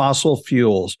on fossil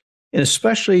fuels. And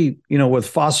especially, with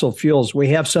fossil fuels, we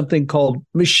have something called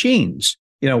machines.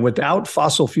 Without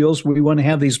fossil fuels, we wouldn't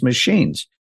have these machines.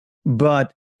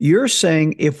 But you're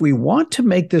saying if we want to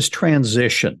make this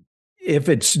transition, if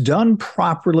it's done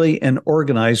properly and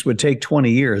organized, would take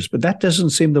 20 years. But that doesn't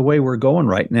seem the way we're going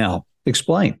right now.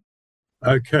 Explain.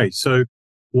 Okay, so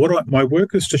my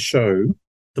work is to show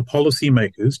the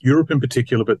policymakers, Europe in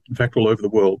particular, but in fact all over the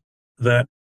world, that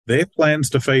their plans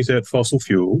to phase out fossil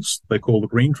fuels, they call the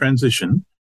green transition,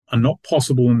 are not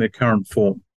possible in their current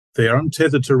form. They are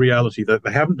untethered to reality, that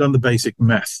they haven't done the basic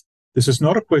math. This is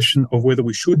not a question of whether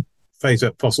we should phase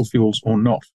out fossil fuels or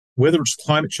not, whether it's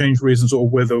climate change reasons or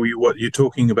whether what you're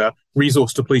talking about,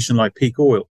 resource depletion like peak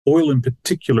oil. Oil in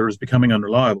particular is becoming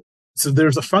unreliable. So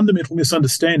there's a fundamental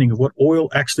misunderstanding of what oil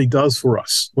actually does for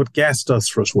us, what gas does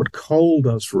for us, what coal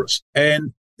does for us.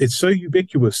 And it's so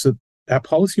ubiquitous that our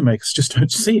policymakers just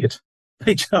don't see it.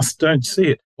 They just don't see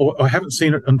it, or haven't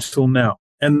seen it until now.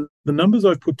 And the numbers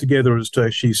I've put together is to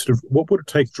actually sort of what would it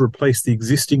take to replace the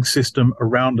existing system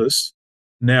around us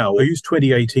now. I used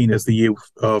 2018 as the year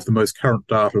of the most current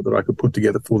data that I could put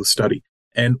together for the study.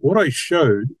 And what I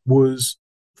showed was,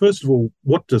 first of all,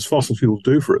 what does fossil fuels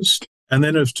do for us? And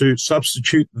then as to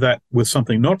substitute that with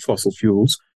something not fossil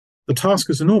fuels, the task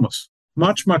is enormous,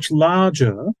 much, much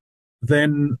larger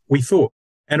than we thought.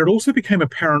 And it also became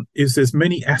apparent is there's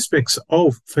many aspects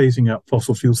of phasing out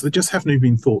fossil fuels that just haven't even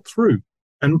been thought through.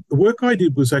 And the work I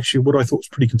did was actually what I thought was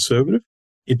pretty conservative.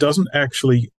 It doesn't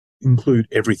actually include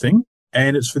everything.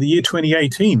 And it's for the year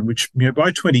 2018, which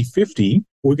by 2050,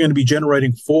 we're going to be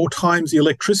generating 4 times the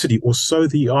electricity, or so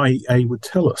the IEA would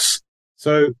tell us.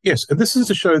 So, yes, and this is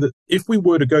to show that if we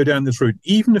were to go down this route,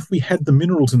 even if we had the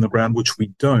minerals in the ground, which we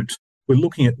don't, we're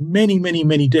looking at many, many,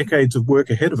 many decades of work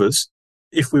ahead of us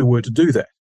if we were to do that.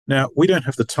 Now, we don't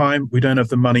have the time, we don't have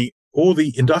the money or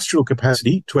the industrial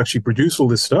capacity to actually produce all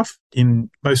this stuff,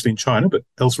 mostly in China, but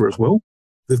elsewhere as well.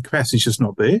 The capacity is just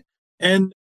not there.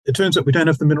 And it turns out we don't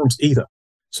have the minerals either.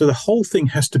 So the whole thing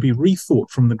has to be rethought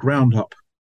from the ground up.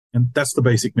 And that's the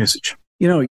basic message.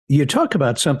 You talk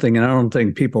about something, and I don't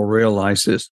think people realize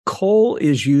this. Coal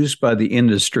is used by the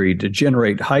industry to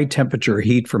generate high temperature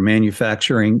heat for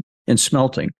manufacturing and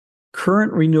smelting.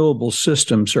 Current renewable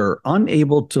systems are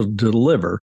unable to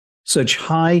deliver such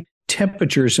high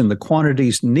temperatures in the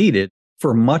quantities needed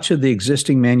for much of the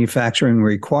existing manufacturing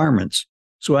requirements.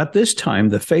 So at this time,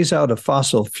 the phase out of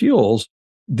fossil fuels,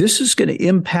 this is going to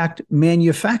impact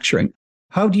manufacturing.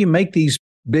 How do you make these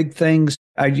big things?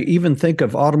 I even think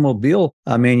of automobile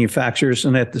manufacturers.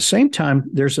 And at the same time,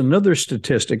 there's another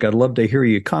statistic I'd love to hear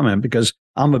you comment, because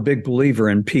I'm a big believer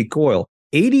in peak oil.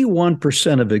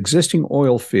 81% of existing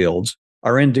oil fields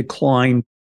are in decline,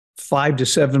 5 to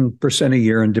 7% a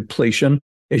year in depletion.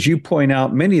 As you point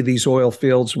out, many of these oil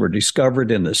fields were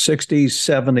discovered in the 60s,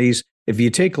 70s. If you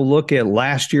take a look at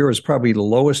last year, it was probably the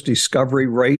lowest discovery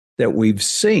rate that we've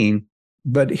seen.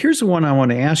 But here's the one I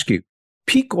want to ask you.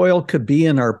 Peak oil could be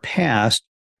in our past.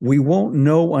 We won't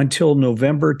know until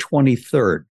November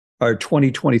 23rd or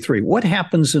 2023. What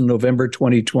happens in November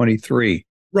 2023?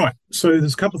 Right. So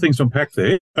there's a couple of things to unpack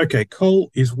there. Okay, coal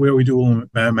is where we do all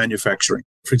our manufacturing.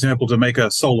 For example, to make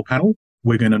a solar panel,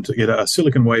 we're going to get a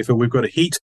silicon wafer. We've got to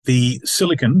heat the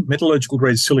silicon, metallurgical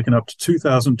grade silicon, up to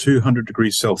 2,200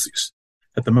 degrees Celsius.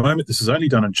 At the moment, this is only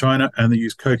done in China, and they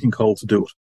use coking coal to do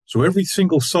it. So every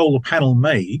single solar panel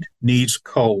made needs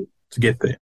coal to get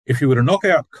there. If you were to knock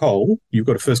out coal, you've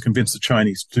got to first convince the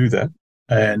Chinese to do that.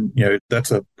 And,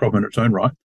 that's a problem in its own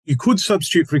right. You could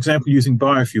substitute, for example, using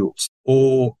biofuels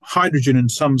or hydrogen in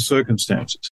some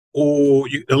circumstances, or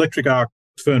electric arc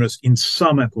furnace in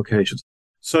some applications.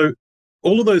 So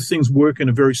all of those things work in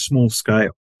a very small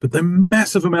scale, but the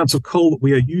massive amounts of coal that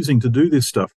we are using to do this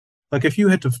stuff, like if you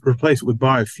had to replace it with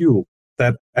biofuel,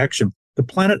 that action, the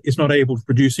planet is not able to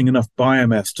producing enough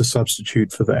biomass to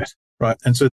substitute for that, right?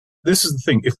 And so this is the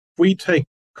thing. If we take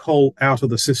coal out of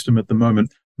the system at the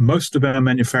moment, most of our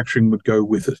manufacturing would go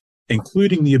with it,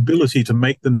 including the ability to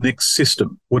make the next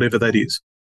system, whatever that is.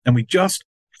 And we just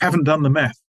haven't done the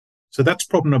math. So that's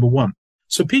problem number one.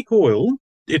 So peak oil,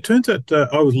 it turns out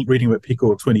I was reading about peak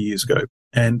oil 20 years ago,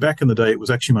 and back in the day, it was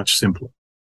actually much simpler.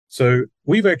 So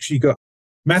we've actually got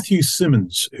Matthew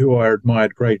Simmons, who I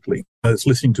admired greatly, I was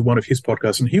listening to one of his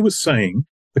podcasts, and he was saying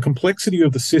the complexity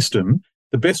of the system,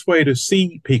 the best way to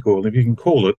see peak oil, if you can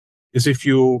call it, is if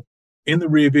you're in the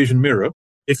rear vision mirror.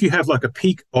 If you have like a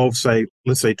peak of, say,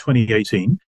 let's say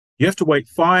 2018, you have to wait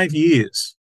 5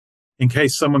 years in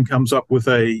case someone comes up with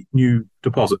a new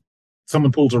deposit.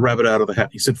 Someone pulls a rabbit out of the hat.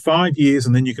 He said 5 years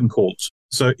and then you can call it.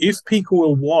 So if peak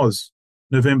oil was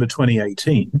November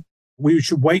 2018, we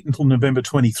should wait until November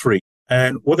 23.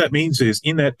 And what that means is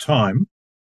in that time,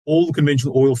 all the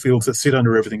conventional oil fields that sit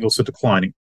under everything else are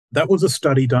declining. That was a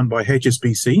study done by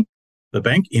HSBC, the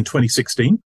bank, in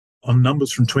 2016 on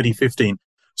numbers from 2015.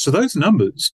 So those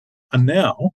numbers are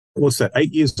now,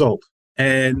 8 years old.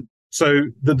 And so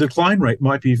the decline rate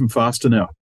might be even faster now.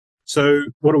 So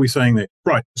what are we saying there?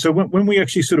 Right. So when we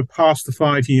actually sort of pass the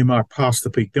 5-year mark, past the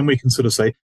peak, then we can sort of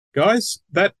say, guys,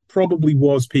 that probably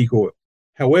was peak oil.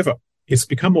 However, it's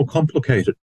become more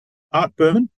complicated. Art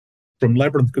Berman from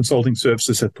Labyrinth Consulting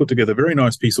Services have put together a very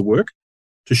nice piece of work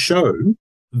to show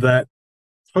that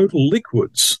total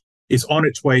liquids is on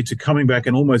its way to coming back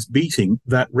and almost beating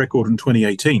that record in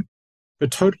 2018.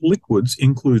 But total liquids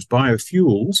includes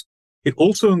biofuels. It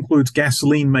also includes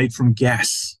gasoline made from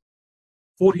gas.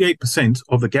 48%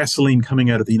 of the gasoline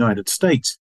coming out of the United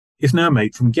States is now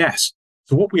made from gas.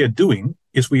 So what we are doing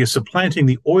is we are supplanting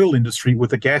the oil industry with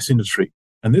the gas industry.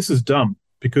 And this is dumb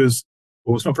because,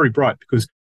 well, it's not very bright because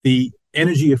the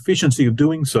energy efficiency of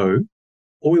doing so,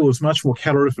 oil is much more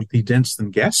calorifically dense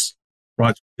than gas,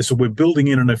 right? So we're building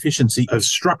in an efficiency, a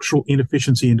structural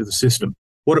inefficiency into the system.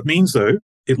 What it means, though,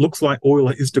 it looks like oil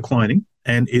is declining,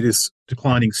 and it is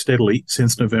declining steadily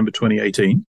since November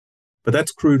 2018, but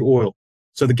that's crude oil.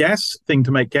 So the gas thing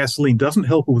to make gasoline doesn't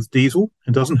help it with diesel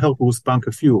and doesn't help it with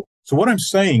bunker fuel. So what I'm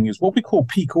saying is what we call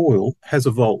peak oil has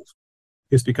evolved.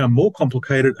 It's become more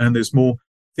complicated and there's more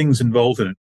things involved in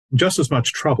it. Just as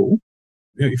much trouble.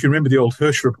 If you remember the old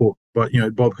Hirsch report by,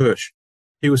 Bob Hirsch,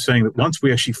 he was saying that once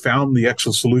we actually found the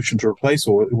actual solution to replace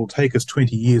oil, it will take us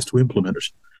 20 years to implement it,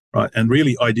 right? And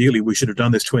really, ideally, we should have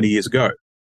done this 20 years ago.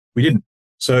 We didn't.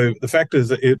 So the fact is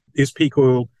that it is peak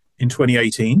oil in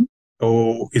 2018,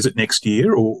 or is it next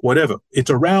year, or whatever?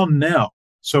 It's around now.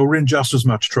 So we're in just as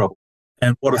much trouble.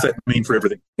 And what does that mean for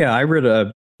everything? Yeah, I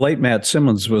read late Matt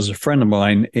Simmons was a friend of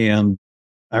mine, and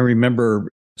I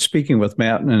remember speaking with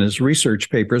Matt in his research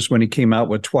papers when he came out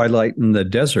with Twilight in the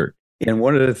Desert. And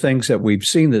one of the things that we've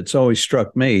seen that's always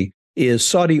struck me is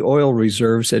Saudi oil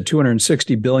reserves at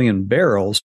 260 billion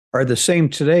barrels are the same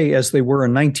today as they were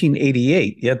in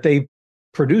 1988. Yet they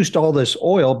produced all this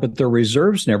oil, but their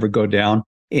reserves never go down.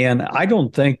 And I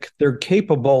don't think they're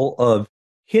capable of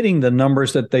hitting the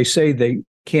numbers that they say they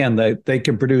can. They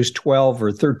can produce 12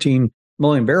 or 13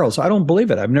 million barrels. I don't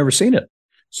believe it. I've never seen it.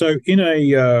 So in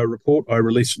a report I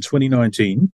released in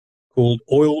 2019 called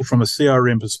Oil from a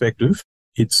CRM Perspective,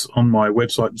 it's on my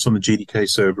website. It's on the GDK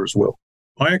server as well.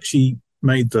 I actually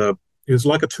made it was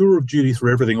like a tour of duty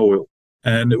through everything oil.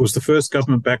 And it was the first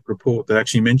government-backed report that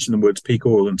actually mentioned the words peak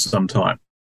oil in some time.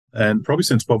 And probably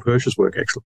since Bob Hirsch's work,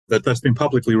 actually, that's been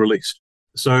publicly released.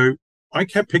 So I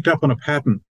picked up on a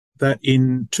pattern that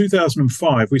in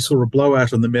 2005, we saw a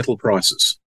blowout in the metal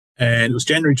prices. And it was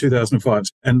January 2005.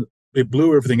 And it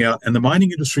blew everything out. And the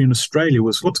mining industry in Australia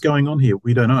was, what's going on here?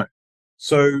 We don't know.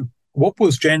 So what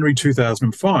was January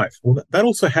 2005? Well, that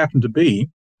also happened to be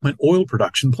when oil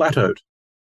production plateaued.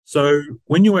 So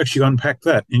when you actually unpack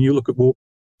that and you look at, well,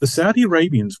 the Saudi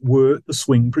Arabians were the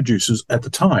swing producers at the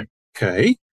time.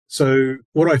 Okay. So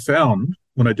what I found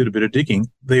when I did a bit of digging,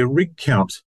 their rig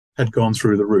count had gone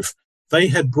through the roof. They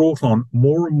had brought on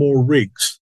more and more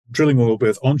rigs, drilling oil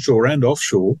both onshore and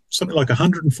offshore, something like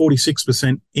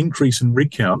 146% increase in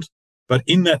rig count. But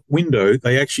in that window,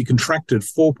 they actually contracted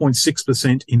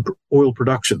 4.6% in oil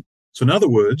production. So in other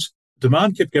words,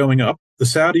 demand kept going up. The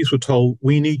Saudis were told,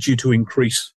 we need you to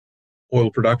increase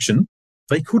oil production.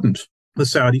 They couldn't. The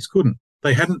Saudis couldn't.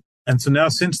 They hadn't. And so now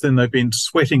since then, they've been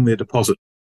sweating their deposit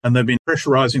and they've been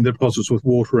pressurizing their deposits with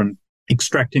water and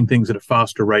extracting things at a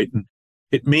faster rate. And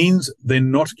it means they're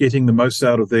not getting the most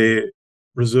out of their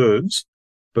reserves,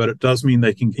 but it does mean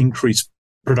they can increase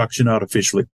production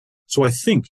artificially. So I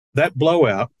think that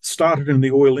blowout started in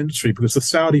the oil industry because the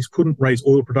Saudis couldn't raise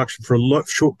oil production for a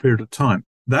short period of time.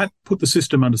 That put the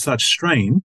system under such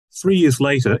strain. 3 years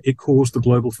later, it caused the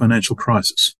global financial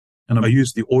crisis. And I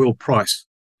used the oil price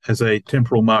as a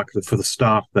temporal marker for the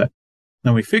start of that.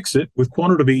 Now we fix it with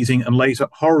quantitative easing and later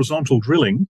horizontal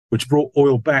drilling, which brought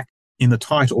oil back in the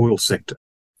tight oil sector.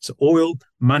 So oil,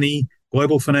 money,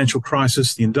 global financial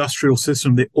crisis, the industrial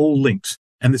system, they're all linked.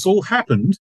 And this all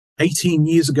happened 18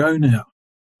 years ago now.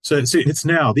 So it's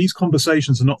now. These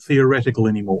conversations are not theoretical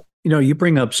anymore. You know, you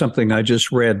bring up something I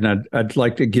just read, and I'd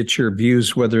like to get your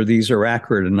views whether these are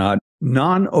accurate or not.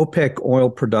 Non-OPEC oil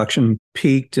production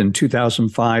peaked in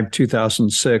 2005,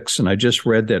 2006, and I just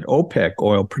read that OPEC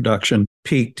oil production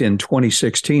peaked in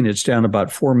 2016. It's down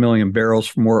about 4 million barrels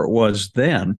from where it was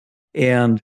then.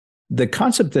 And the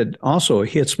concept that also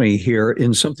hits me here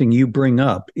in something you bring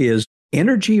up is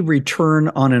energy return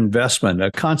on investment, a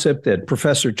concept that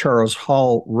Professor Charles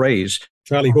Hall raised.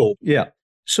 Charlie Hall. Yeah.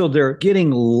 So they're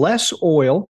getting less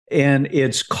oil and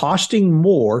it's costing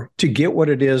more to get what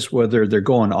it is, whether they're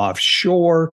going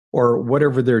offshore or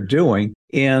whatever they're doing.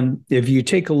 And if you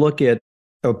take a look at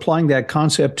applying that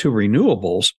concept to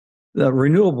renewables, the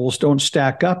renewables don't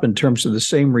stack up in terms of the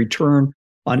same return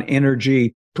on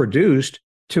energy produced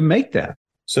to make that.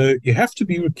 So you have to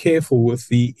be careful with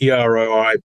the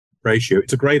EROI ratio.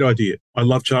 It's a great idea. I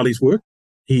love Charlie's work.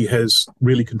 He has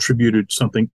really contributed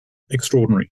something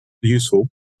extraordinary, useful,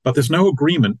 but there's no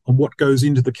agreement on what goes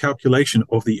into the calculation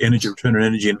of the energy return on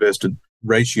energy invested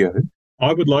ratio.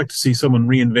 I would like to see someone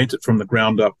reinvent it from the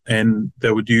ground up, and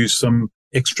they would use some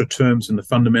extra terms in the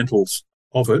fundamentals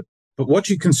of it. But what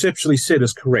you conceptually said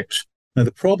is correct. Now,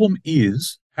 the problem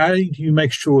is, how do you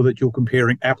make sure that you're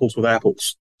comparing apples with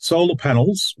apples? Solar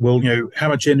panels, well, how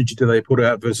much energy do they put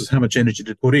out versus how much energy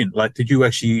to put in? Like, did you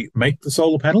actually make the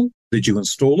solar panel? Did you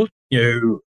install it?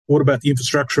 What about the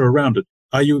infrastructure around it?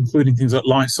 Are you including things like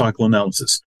life cycle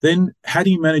analysis? Then how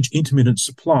do you manage intermittent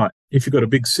supply? If you've got a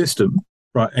big system,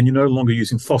 right, and you're no longer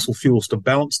using fossil fuels to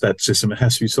balance that system, it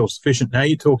has to be self-sufficient. Now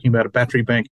you're talking about a battery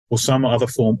bank or some other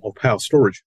form of power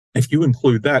storage. If you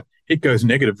include that, it goes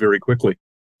negative very quickly.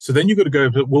 So then you've got to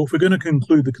go, well, if we're going to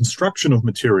conclude the construction of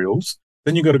materials,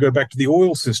 then you've got to go back to the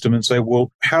oil system and say,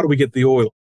 well, how do we get the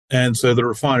oil? And so the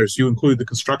refineries, you include the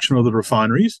construction of the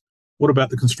refineries. What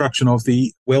about the construction of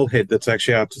the wellhead that's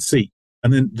actually out to sea?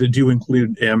 And then do you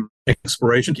include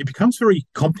exploration? It becomes very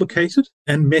complicated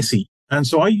and messy. And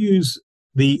so I use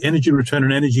the energy return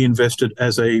on energy invested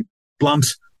as a blunt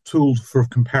tool for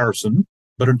comparison.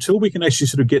 But until we can actually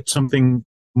sort of get something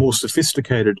more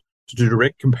sophisticated to do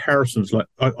direct comparisons, like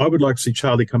I would like to see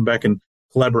Charlie come back and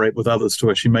collaborate with others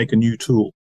to actually make a new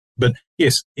tool. But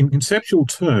yes, in conceptual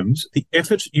terms, the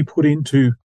effort you put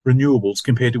into renewables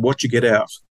compared to what you get out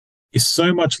is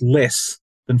so much less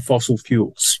than fossil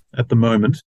fuels at the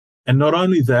moment. And not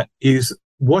only that, is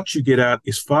what you get out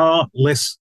is far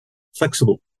less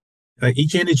flexible.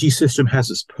 Each energy system has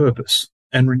its purpose,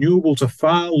 and renewables are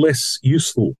far less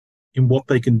useful in what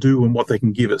they can do and what they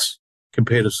can give us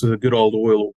compared to the good old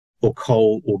oil or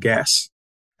coal or gas.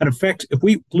 And in fact, if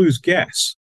we lose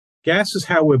gas is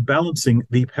how we're balancing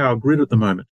the power grid at the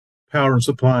moment. Power and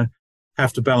supply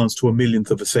have to balance to a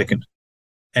millionth of a second.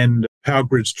 And power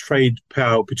grids trade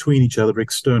power between each other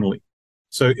externally.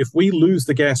 So if we lose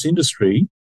the gas industry,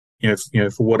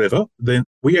 for whatever, then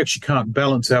we actually can't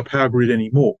balance our power grid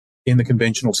anymore in the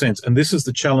conventional sense. And this is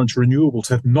the challenge renewables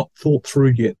have not thought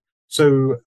through yet.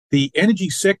 So the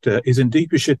energy sector is in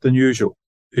deeper shit than usual,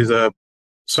 is a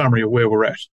summary of where we're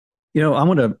at. I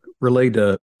want to relate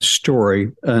a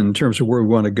story in terms of where we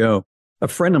want to go. A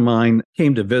friend of mine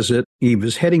came to visit. He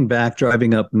was heading back,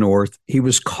 driving up north. He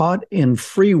was caught in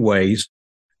freeways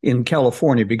in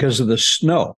California because of the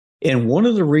snow. And one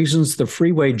of the reasons the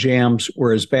freeway jams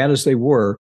were as bad as they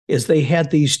were is they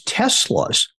had these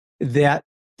Teslas that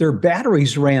their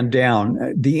batteries ran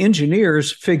down. The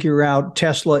engineers figure out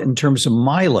Tesla in terms of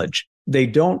mileage. They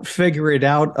don't figure it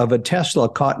out of a Tesla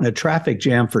caught in a traffic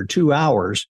jam for 2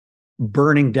 hours,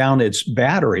 burning down its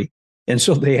battery. And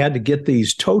so they had to get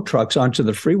these tow trucks onto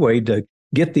the freeway to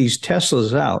get these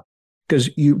Teslas out. Because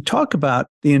you talk about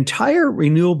the entire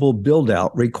renewable build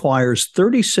out requires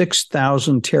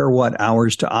 36,000 terawatt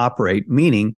hours to operate,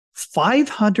 meaning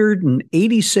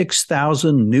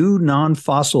 586,000 new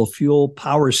non-fossil fuel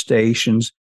power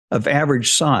stations of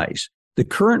average size. The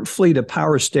current fleet of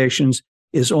power stations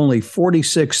is only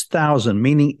 46,000,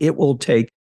 meaning it will take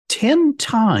 10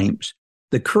 times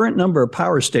the current number of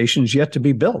power stations yet to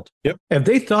be built. Yep. Have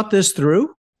they thought this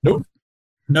through? Nope.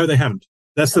 No, they haven't.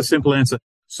 That's the simple answer.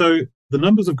 So the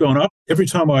numbers have gone up. Every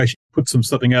time I put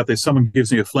something out there, someone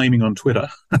gives me a flaming on Twitter.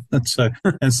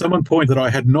 And someone pointed that I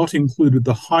had not included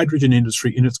the hydrogen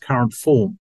industry in its current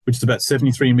form, which is about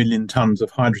 73 million tons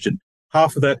of hydrogen.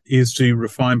 Half of that is to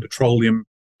refine petroleum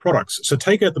products. So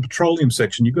take out the petroleum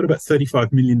section, you've got about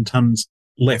 35 million tons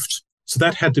left. So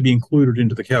that had to be included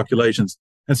into the calculations.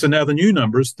 And so now the new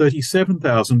number is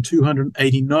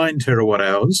 37,289 terawatt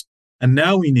hours. And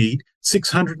now we need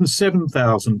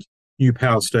 607,000 new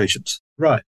power stations.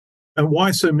 Right. And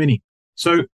why so many?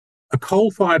 So a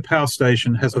coal-fired power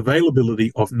station has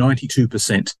availability of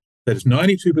 92%. That is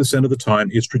 92% of the time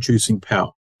it's producing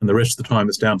power, and the rest of the time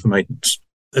it's down for maintenance.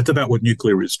 That's about what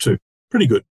nuclear is too. Pretty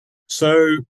good.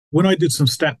 So when I did some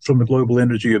stats from the Global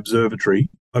Energy Observatory,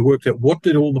 I worked out what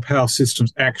did all the power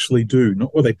systems actually do,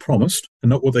 not what they promised and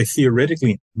not what they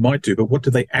theoretically might do, but what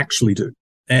did they actually do?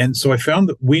 And so I found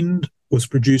that wind was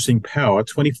producing power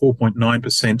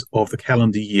 24.9% of the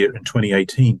calendar year in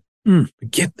 2018. But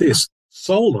get this,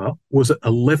 solar was at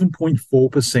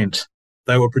 11.4%.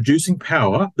 They were producing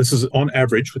power, this is on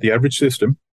average, with the average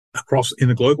system, across in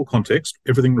the global context,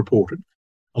 everything reported,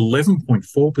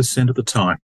 11.4% of the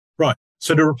time. Right.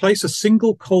 So to replace a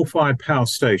single coal-fired power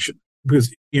station,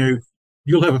 because,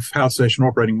 you'll have a power station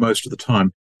operating most of the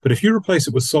time, but if you replace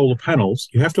it with solar panels,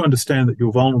 you have to understand that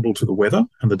you're vulnerable to the weather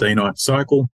and the day-night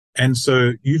cycle. And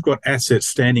so you've got assets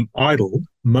standing idle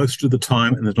most of the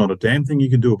time, and there's not a damn thing you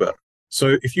can do about it.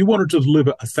 So if you wanted to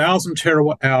deliver 1,000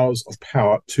 terawatt hours of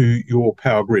power to your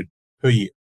power grid per year,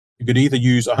 you could either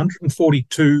use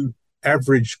 142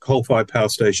 average coal-fired power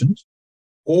stations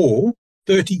or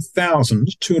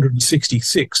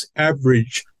 30,266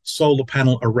 average solar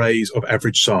panel arrays of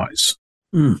average size.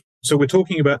 So we're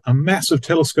talking about a massive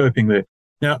telescoping there.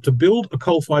 Now, to build a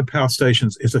coal-fired power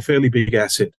stations is a fairly big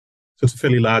asset. So it's a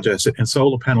fairly large asset, and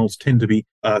solar panels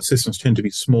systems tend to be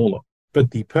smaller.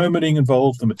 But the permitting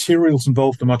involved, the materials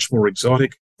involved are much more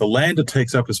exotic. The land it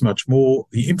takes up is much more.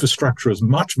 The infrastructure is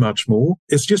much, much more.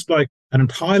 It's just like an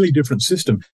entirely different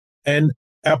system. And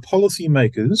our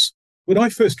policymakers, when I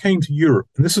first came to Europe,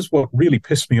 and this is what really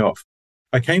pissed me off,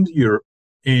 I came to Europe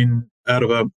out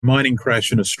of a mining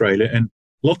crash in Australia, and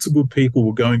lots of good people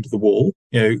were going to the wall.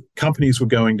 Companies were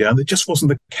going down. There just wasn't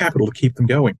the capital to keep them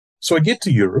going. So I get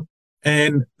to Europe,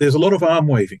 and there's a lot of arm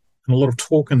waving and a lot of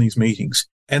talk in these meetings.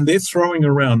 And they're throwing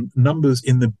around numbers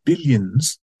in the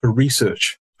billions for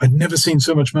research. I'd never seen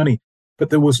so much money. But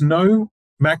there was no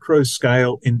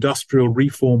macro-scale industrial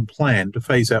reform plan to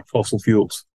phase out fossil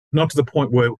fuels, not to the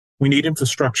point where we need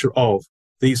infrastructure of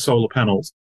these solar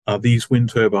panels, these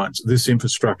wind turbines, this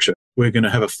infrastructure. We're going to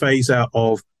have a phase-out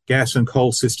of gas and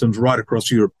coal systems right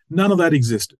across Europe. None of that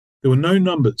existed. There were no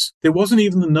numbers. There wasn't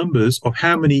even the numbers of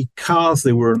how many cars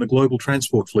there were in the global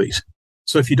transport fleet.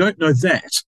 So if you don't know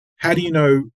that, how do you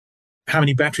know how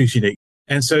many batteries you need?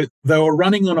 And so they were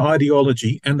running on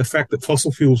ideology and the fact that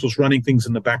fossil fuels was running things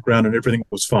in the background and everything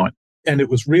was fine. And it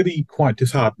was really quite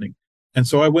disheartening. And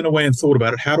so I went away and thought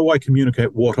about it. How do I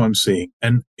communicate what I'm seeing?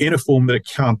 And in a form that it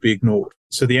can't be ignored.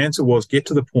 So the answer was get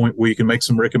to the point where you can make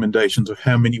some recommendations of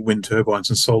how many wind turbines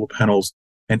and solar panels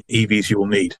and EVs you will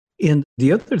need. And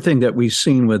the other thing that we've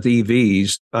seen with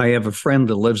EVs, I have a friend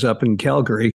that lives up in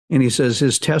Calgary, and he says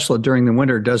his Tesla during the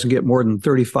winter doesn't get more than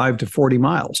 35 to 40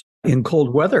 miles. In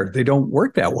cold weather, they don't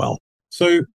work that well.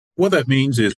 So what that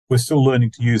means is we're still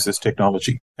learning to use this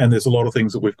technology. And there's a lot of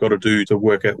things that we've got to do to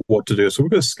work out what to do. So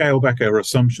we've got to scale back our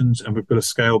assumptions, and we've got to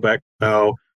scale back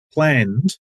our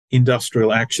planned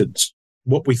industrial actions,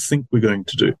 what we think we're going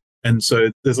to do. And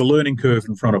so there's a learning curve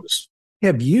in front of us.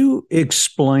 Have you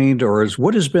explained, or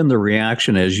what has been the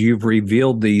reaction as you've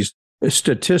revealed these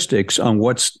statistics on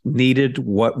what's needed,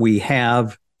 what we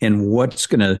have, and what's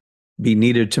going to be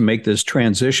needed to make this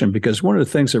transition? Because one of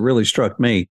the things that really struck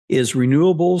me is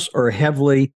renewables are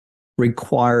heavily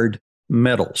required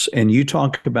metals. And you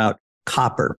talked about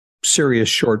copper, serious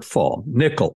shortfall,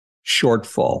 nickel,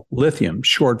 shortfall, lithium,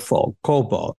 shortfall,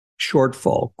 cobalt,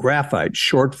 shortfall, graphite,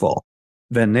 shortfall,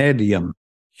 vanadium,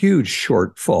 huge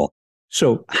shortfall.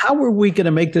 So how are we going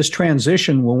to make this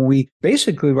transition when we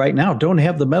basically right now don't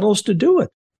have the metals to do it?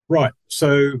 Right.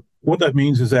 So what that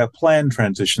means is our planned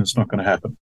transition is not going to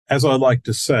happen. As I like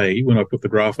to say, when I put the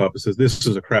graph up, it says, this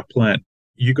is a crap plan.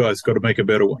 You guys got to make a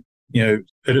better one. It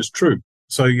is true.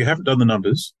 So you haven't done the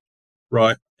numbers,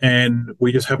 right? And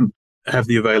we just haven't have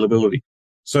the availability.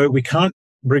 So we can't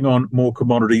bring on more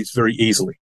commodities very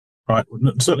easily, right?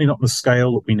 Certainly not on the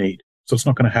scale that we need. So it's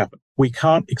not going to happen. We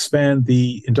can't expand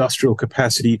the industrial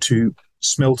capacity to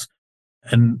smelt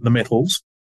and the metals,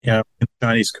 in the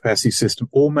Chinese capacity system,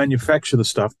 or manufacture the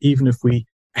stuff, even if we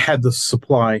had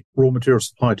the raw material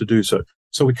supply to do so.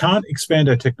 So we can't expand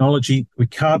our technology. We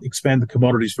can't expand the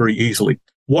commodities very easily.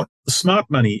 What the smart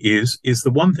money is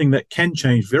the one thing that can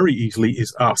change very easily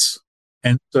is us.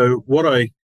 And so what I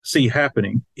see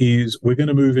happening is we're going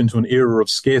to move into an era of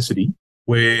scarcity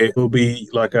where there'll be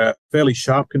like a fairly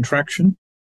sharp contraction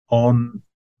on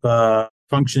the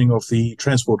functioning of the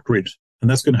transport grid. And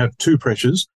that's going to have two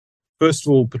pressures. First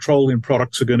of all, petroleum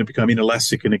products are going to become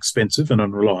inelastic and expensive and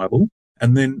unreliable.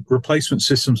 And then replacement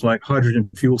systems like hydrogen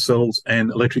fuel cells and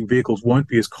electric vehicles won't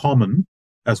be as common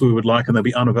as we would like, and they'll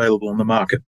be unavailable on the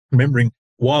market. Remembering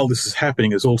while this is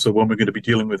happening is also when we're going to be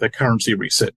dealing with a currency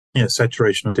reset,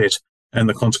 saturation of debt and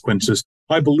the consequences.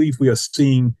 I believe we are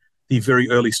seeing the very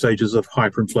early stages of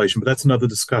hyperinflation, but that's another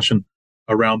discussion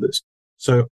around this.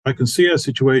 So I can see a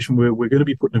situation where we're going to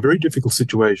be put in a very difficult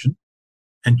situation,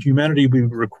 and humanity will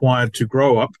be required to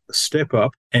grow up, step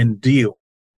up, and deal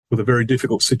with a very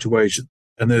difficult situation.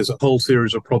 And there's a whole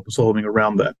series of problem solving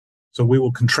around that. So we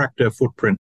will contract our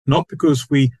footprint, not because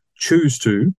we choose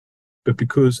to, but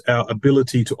because our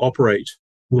ability to operate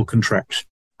will contract.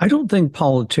 I don't think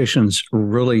politicians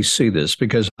really see this,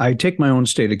 because I take my own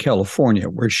state of California.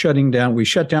 We shut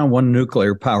down one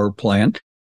nuclear power plant.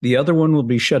 The other one will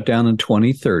be shut down in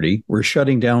 2030. We're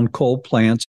shutting down coal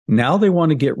plants. Now they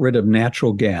want to get rid of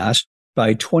natural gas.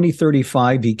 By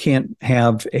 2035, you can't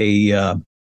have a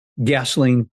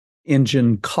gasoline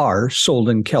engine car sold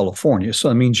in California. So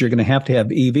that means you're going to have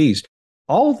EVs.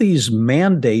 All these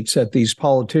mandates that these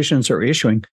politicians are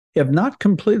issuing have not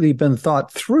completely been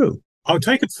thought through. I'll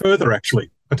take it further,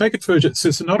 actually.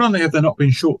 So not only have they not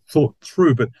been thought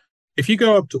through, but if you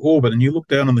go up to orbit and you look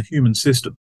down on the human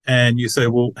system and you say,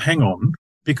 well, hang on,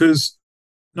 because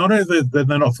not only are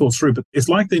they not thought through, but it's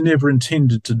like they never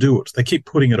intended to do it. They keep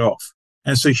putting it off.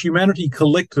 And so humanity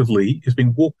collectively has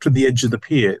been walked to the edge of the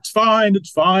pier. It's fine,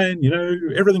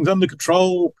 everything's under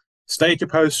control. Stay at your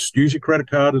post, use your credit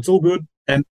card, it's all good.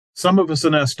 And some of us are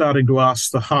now starting to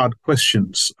ask the hard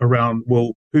questions around,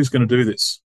 well, who's going to do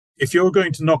this? If you're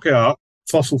going to knock out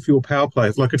fossil fuel power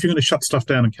plants, like if you're going to shut stuff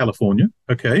down in California,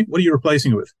 okay, what are you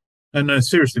replacing it with? And no,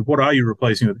 seriously, what are you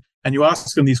replacing it with? And you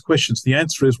ask them these questions, the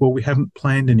answer is, well, we haven't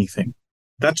planned anything.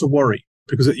 That's a worry,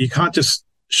 because you can't just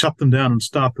shut them down and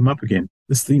start them up again.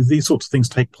 These sorts of things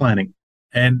take planning.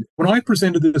 And when I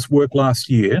presented this work last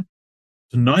year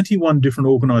to 91 different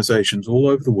organizations all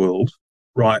over the world,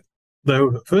 right, they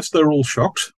were all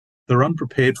shocked. They're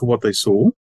unprepared for what they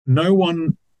saw. No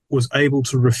one was able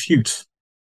to refute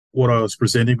what I was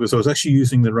presenting, because I was actually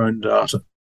using their own data.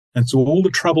 And so all the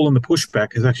trouble and the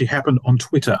pushback has actually happened on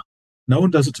Twitter. No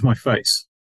one does it to my face.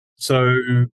 So,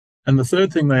 and the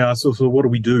third thing they asked was, well, what do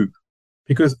we do?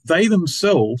 Because they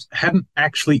themselves hadn't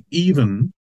actually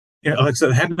even, like I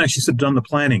said, they hadn't actually done the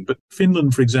planning. But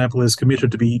Finland, for example, has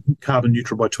committed to be carbon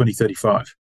neutral by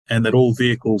 2035, and that all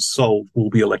vehicles sold will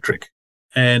be electric.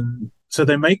 And so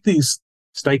they make these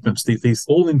statements, these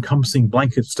all-encompassing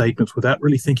blanket statements, without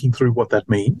really thinking through what that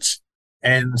means.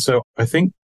 And so I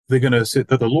think they're going to say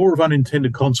that the law of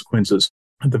unintended consequences,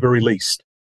 at the very least,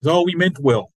 is, oh, we meant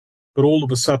well, but all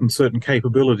of a sudden certain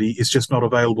capability is just not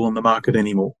available in the market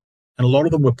anymore. And a lot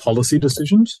of them were policy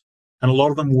decisions, and a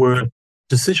lot of them were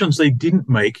decisions they didn't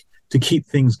make to keep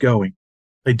things going.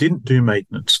 They didn't do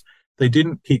maintenance. They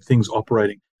didn't keep things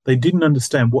operating. They didn't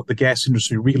understand what the gas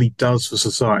industry really does for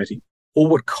society, or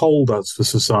what coal does for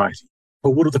society,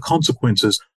 or what are the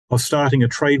consequences of starting a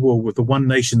trade war with the one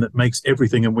nation that makes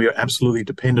everything and we are absolutely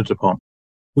dependent upon.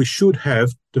 We should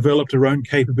have developed our own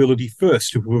capability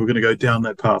first if we were going to go down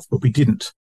that path, but we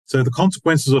didn't. So the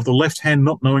consequences of the left hand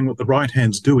not knowing what the right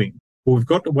hand's doing, well, we've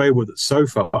got away with it so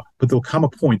far, but there'll come a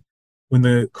point when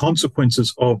the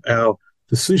consequences of our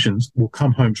decisions will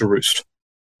come home to roost.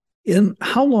 And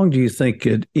how long do you think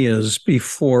it is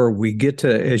before we get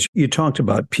to, as you talked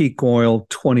about, peak oil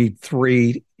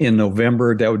 23 in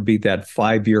November? That would be that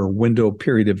 5-year window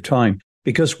period of time,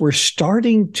 because we're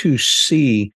starting to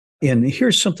see, and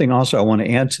here's something also I want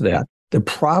to add to that. The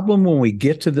problem when we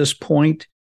get to this point,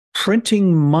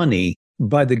 printing money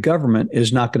by the government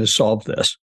is not going to solve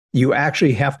this. You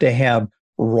actually have to have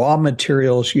raw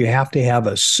materials. You have to have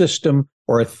a system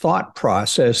or a thought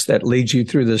process that leads you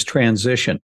through this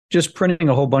transition. Just printing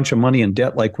a whole bunch of money in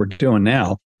debt like we're doing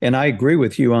now. And I agree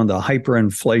with you on the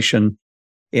hyperinflation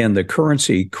and the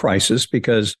currency crisis,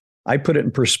 because I put it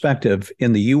in perspective.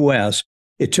 In the U.S.,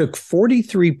 it took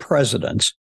 43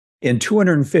 presidents in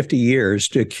 250 years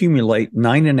to accumulate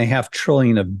 $9.5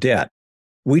 trillion of debt.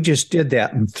 We just did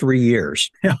that in 3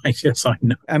 years. Yeah, yes, I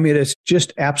know. I mean, it's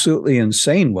just absolutely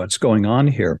insane what's going on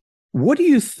here. What do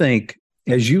you think,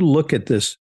 as you look at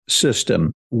this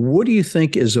system, what do you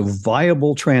think is a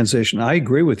viable transition? I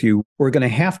agree with you. We're going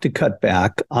to have to cut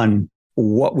back on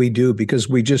what we do, because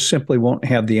we just simply won't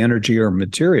have the energy or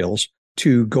materials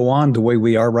to go on the way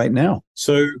we are right now.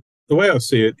 So the way I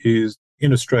see it is,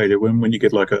 in Australia, when you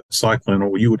get like a cyclone,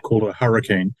 or you would call it a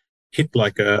hurricane, hit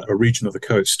like a region of the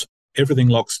coast, everything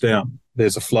locks down.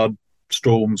 There's a flood,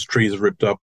 storms, trees are ripped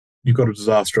up. You've got a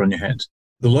disaster on your hands.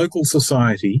 The local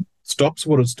society stops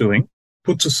what it's doing,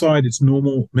 puts aside its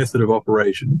normal method of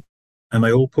operation, and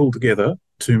they all pull together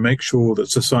to make sure that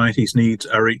society's needs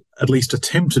are at least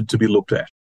attempted to be looked at.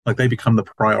 Like they become the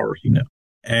priority now.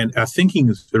 And our thinking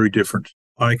is very different.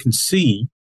 I can see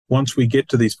once we get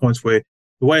to these points where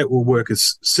the way it will work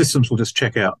is systems will just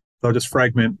check out. They'll just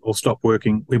fragment or stop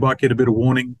working. We might get a bit of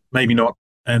warning, maybe not.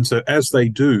 And so as they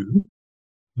do,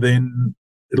 then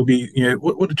it'll be,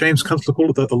 what did James Cutler call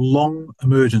it? The long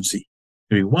emergency.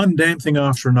 It'll be one damn thing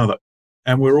after another.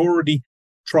 And we're already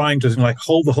trying to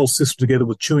hold the whole system together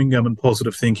with chewing gum and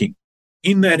positive thinking.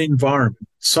 In that environment,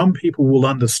 some people will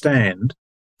understand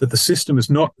that the system is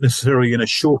not necessarily in a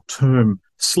short-term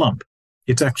slump.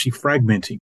 It's actually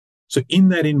fragmenting. So in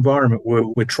that environment where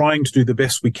we're trying to do the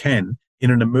best we can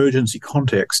in an emergency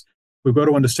context, we've got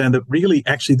to understand that really,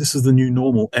 actually, this is the new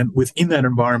normal. And within that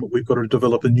environment, we've got to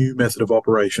develop a new method of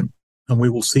operation. And we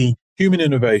will see human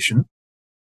innovation,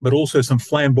 but also some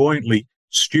flamboyantly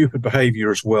stupid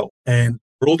behavior as well. And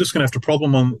we're all just going to have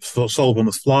to solve on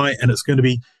the fly. And it's going to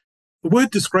be, the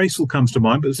word disgraceful comes to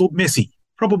mind, but it's all messy.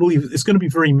 Probably it's going to be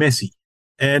very messy.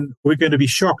 And we're going to be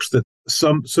shocked that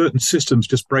some certain systems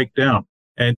just break down.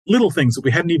 And little things that we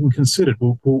hadn't even considered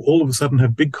will all of a sudden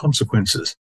have big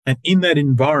consequences. And in that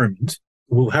environment,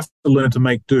 we'll have to learn to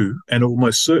make do, and it will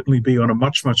most certainly be on a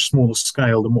much, much smaller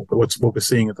scale than what we're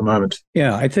seeing at the moment.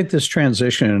 Yeah, I think this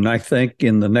transition, and I think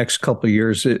in the next couple of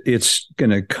years, it's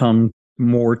going to come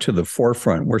more to the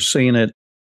forefront. We're seeing it.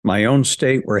 My own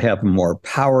state, we're having more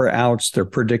power outs. They're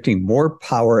predicting more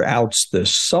power outs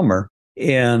this summer.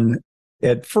 And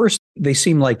at first, they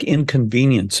seem like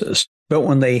inconveniences. But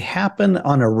when they happen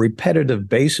on a repetitive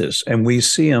basis, and we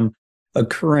see them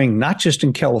occurring not just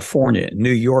in California, New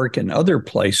York, and other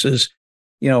places,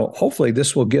 hopefully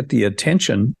this will get the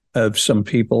attention of some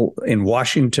people in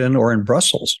Washington or in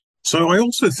Brussels. So I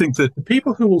also think that the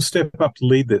people who will step up to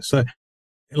lead this,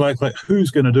 like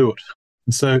who's going to do it?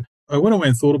 And so I went away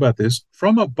and thought about this.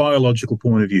 From a biological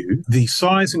point of view, the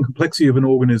size and complexity of an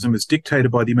organism is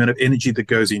dictated by the amount of energy that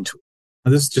goes into it.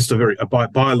 And this is just a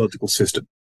biological system.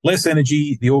 Less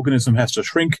energy, the organism has to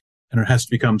shrink and it has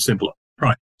to become simpler.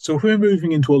 Right. So if we're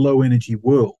moving into a low energy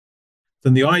world,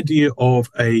 then the idea of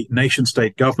a nation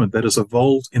state government that has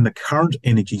evolved in the current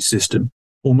energy system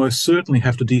will most certainly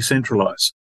have to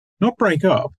decentralize, not break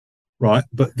up, right?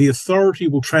 But the authority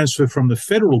will transfer from the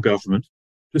federal government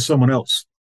to someone else.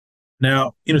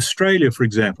 Now, in Australia, for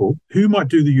example, who might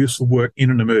do the useful work in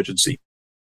an emergency?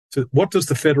 So what does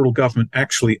the federal government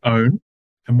actually own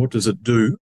and what does it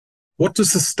do? What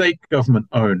does the state government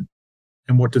own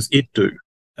and what does it do?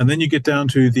 And then you get down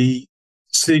to the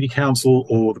city council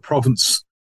or the province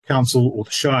council or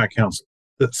the shire council.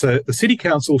 So the city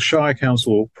council, shire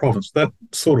council, or province, that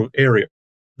sort of area,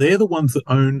 they're the ones that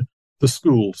own the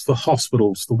schools, the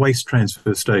hospitals, the waste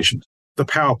transfer stations. The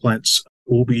power plants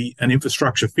will be an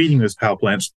infrastructure feeding those power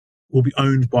plants will be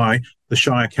owned by the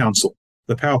shire council.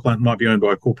 The power plant might be owned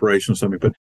by a corporation or something,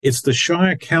 but it's the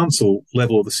shire council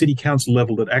level or the city council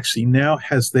level that actually now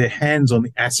has their hands on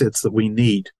the assets that we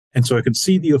need. And so I can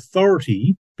see the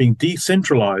authority being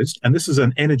decentralized, and this is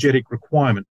an energetic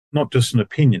requirement, not just an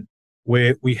opinion,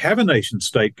 where we have a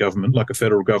nation-state government like a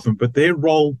federal government, but their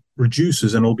role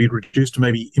reduces and will be reduced to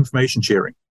maybe information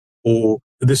sharing, or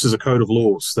this is a code of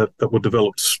laws that were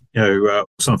developed,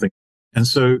 something. And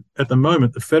so at the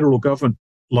moment, the federal government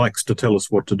likes to tell us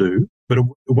what to do, but it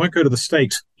won't go to the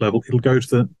state level. It'll go to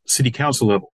the city council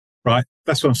level, right?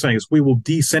 That's what I'm saying is we will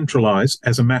decentralize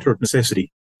as a matter of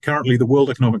necessity. Currently, the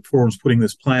World Economic Forum is putting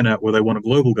this plan out where they want a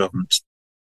global government.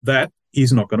 That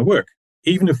is not going to work.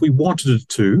 Even if we wanted it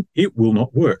to, it will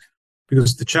not work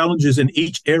because the challenges in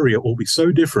each area will be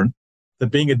so different that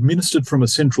being administered from a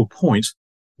central point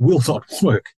will not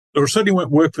work, or certainly won't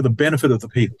work for the benefit of the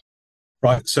people,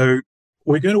 right? So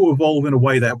we're going to evolve in a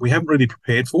way that we haven't really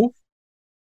prepared for.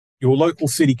 Your local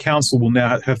city council will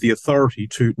now have the authority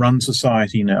to run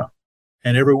society now,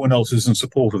 and everyone else is in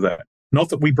support of that. Not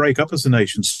that we break up as a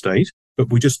nation state,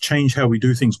 but we just change how we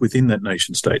do things within that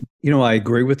nation state. I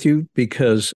agree with you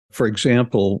because, for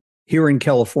example, here in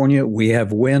California, we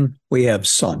have wind, we have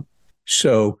sun.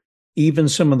 So even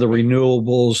some of the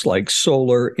renewables like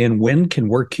solar and wind can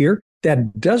work here.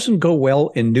 That doesn't go well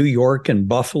in New York and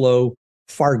Buffalo,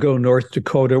 Fargo, North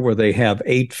Dakota, where they have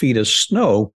 8 feet of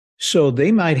snow. So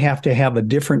they might have to have a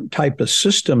different type of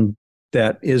system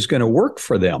that is going to work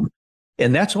for them.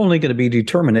 And that's only going to be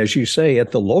determined, as you say,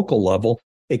 at the local level.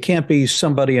 It can't be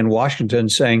somebody in Washington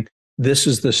saying, this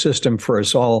is the system for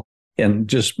us all and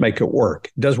just make it work.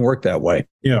 It doesn't work that way.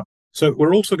 Yeah. So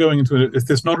we're also going into it. If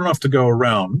there's not enough to go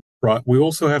around, right, we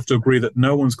also have to agree that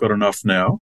no one's got enough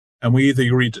now. And we either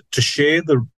agree to share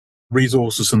the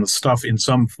resources and the stuff in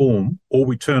some form, or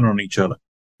we turn on each other.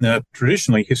 Now,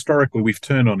 traditionally, historically, we've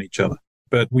turned on each other.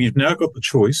 But we've now got the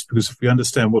choice, because if we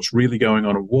understand what's really going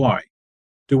on and why,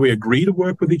 Do we agree to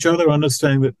work with each other,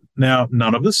 understanding that now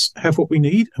none of us have what we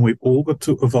need and we've all got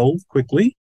to evolve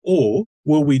quickly? Or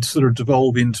will we sort of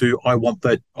devolve into, I want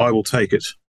that, I will take it?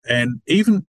 And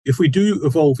even if we do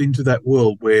evolve into that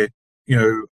world where,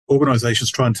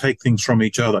 organizations try and take things from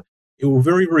each other, it will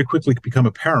very, very quickly become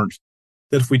apparent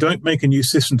that if we don't make a new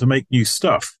system to make new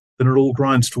stuff, then it all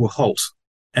grinds to a halt.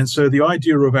 And so the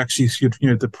idea of actually,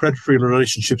 the predatory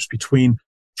relationships between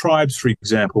tribes, for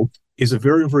example, is a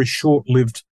very, very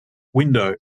short-lived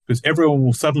window, because everyone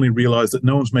will suddenly realize that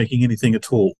no one's making anything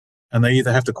at all. And they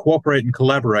either have to cooperate and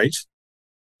collaborate,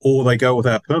 or they go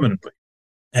without permanently.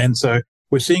 And so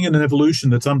we're seeing an evolution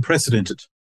that's unprecedented.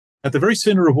 At the very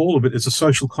center of all of it is a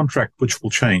social contract which will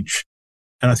change.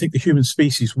 And I think the human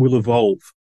species will evolve.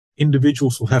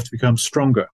 Individuals will have to become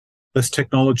stronger, less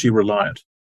technology reliant.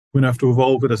 We're going to have to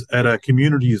evolve at a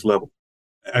communities level,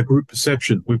 a group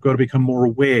perception. We've got to become more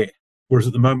aware. Whereas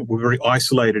at the moment, we're very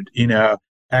isolated in our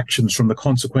actions from the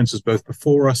consequences both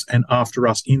before us and after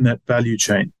us in that value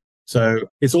chain. So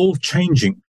it's all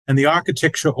changing. And the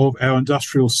architecture of our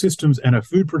industrial systems and our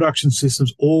food production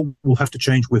systems all will have to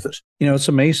change with it. It's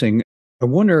amazing. I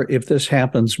wonder if this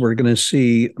happens, we're going to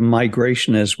see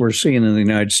migration as we're seeing in the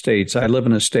United States. I live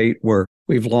in a state where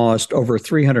we've lost over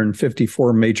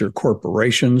 354 major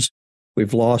corporations.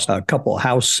 We've lost a couple of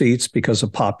House seats because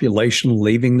of population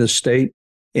leaving the state.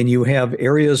 And you have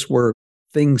areas where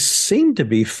things seem to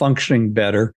be functioning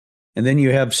better. And then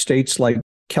you have states like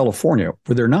California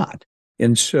where they're not.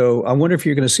 And so I wonder if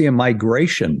you're going to see a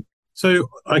migration. So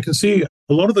I can see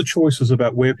a lot of the choices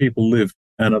about where people live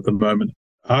and at the moment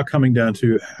are coming down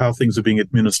to how things are being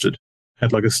administered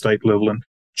at like a state level. And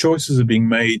choices are being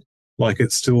made like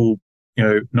it's still,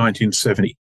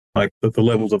 1970, like the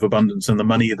levels of abundance and the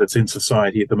money that's in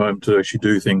society at the moment to actually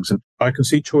do things. And I can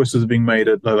see choices being made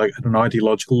at an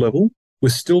ideological level. We're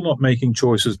still not making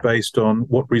choices based on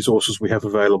what resources we have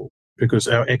available, because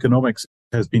our economics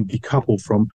has been decoupled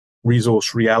from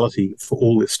resource reality for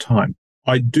all this time.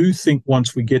 I do think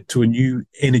once we get to a new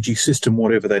energy system,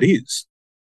 whatever that is,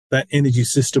 that energy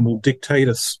system will dictate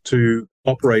us to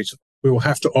operate. We will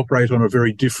have to operate on a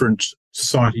very different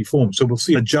society form. So we'll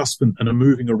see adjustment and a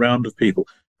moving around of people.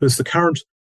 Because the current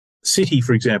city,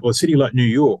 for example, a city like New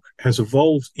York, has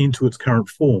evolved into its current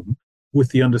form with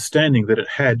the understanding that it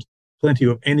had plenty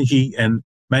of energy and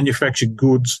manufactured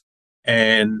goods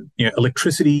and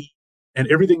electricity and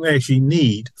everything they actually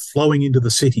need flowing into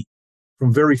the city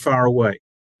from very far away.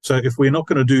 So if we're not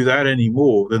going to do that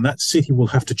anymore, then that city will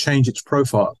have to change its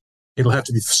profile. It'll have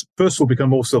to first of all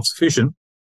become more self-sufficient,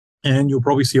 and you'll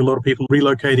probably see a lot of people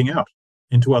relocating out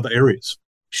into other areas.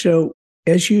 So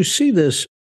as you see this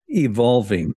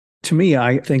evolving, to me,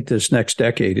 I think this next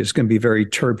decade is going to be very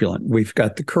turbulent. We've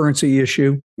got the currency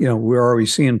issue. We're already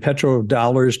seeing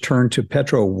petrodollars turn to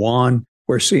petro-yuan.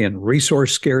 We're seeing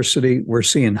resource scarcity. We're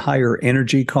seeing higher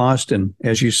energy cost. And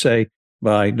as you say,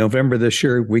 by November this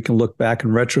year, we can look back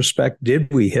in retrospect.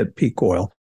 Did we hit peak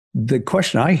oil? The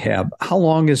question I have, how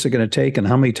long is it going to take and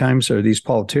how many times are these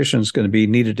politicians going to be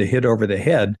needed to hit over the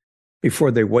head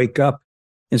before they wake up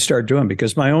and start doing?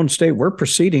 Because my own state, we're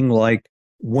proceeding like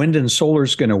wind and solar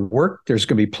is going to work. There's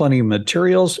going to be plenty of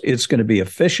materials. It's going to be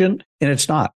efficient. And it's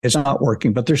not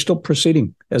working, but they're still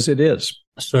proceeding as it is.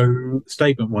 So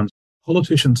statement one,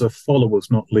 politicians are followers,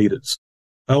 not leaders.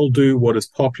 They'll do what is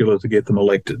popular to get them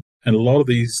elected. And a lot of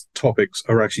these topics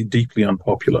are actually deeply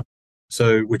unpopular.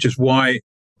 So, which is why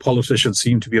politicians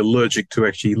seem to be allergic to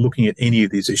actually looking at any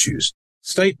of these issues.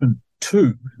 Statement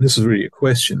two, this is really a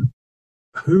question.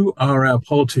 Who are our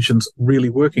politicians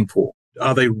really working for?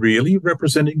 Are they really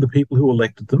representing the people who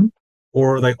elected them,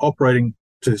 or are they operating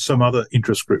to some other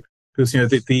interest group? Because,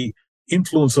 the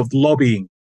influence of lobbying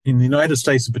in the United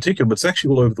States in particular, but it's actually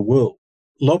all over the world,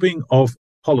 lobbying of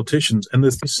politicians and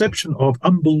the perception of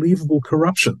unbelievable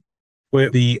corruption, where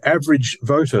the average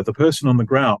voter, the person on the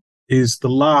ground, is the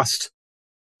last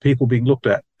people being looked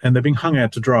at, and they're being hung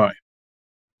out to dry.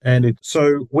 And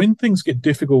so when things get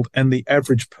difficult and the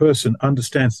average person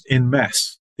understands en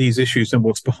masse these issues and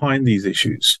what's behind these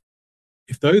issues,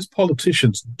 if those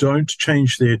politicians don't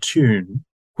change their tune,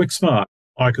 quick smart,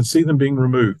 I can see them being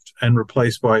removed and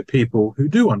replaced by people who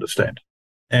do understand.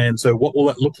 And so what will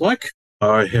that look like?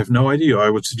 I have no idea. I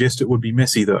would suggest it would be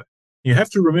messy, though. You have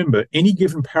to remember, any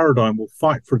given paradigm will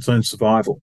fight for its own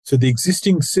survival. So the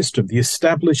existing system, the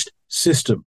established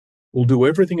system, will do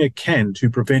everything it can to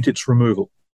prevent its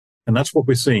removal. And that's what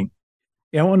we're seeing.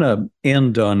 Yeah, I want to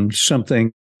end on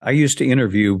something. I used to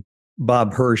interview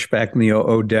Bob Hirsch back in the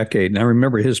 00 decade, and I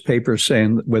remember his paper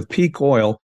saying that with peak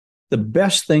oil, the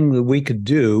best thing that we could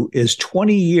do is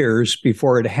 20 years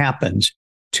before it happens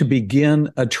to begin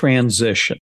a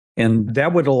transition. And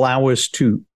that would allow us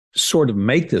to sort of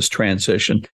make this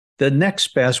transition. The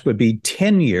next best would be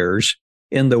 10 years,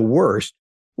 and the worst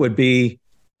would be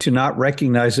to not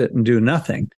recognize it and do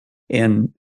nothing.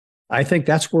 And I think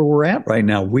that's where we're at right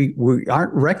now. We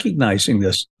aren't recognizing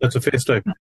this. That's a fair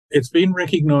statement. It's been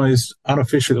recognized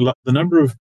unofficially. The number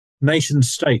of nation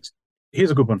states.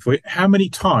 Here's a good one for you. How many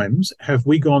times have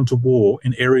we gone to war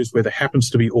in areas where there happens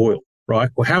to be oil, right?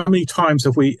 Or how many times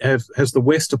has the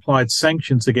West applied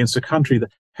sanctions against a country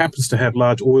that happens to have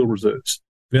large oil reserves?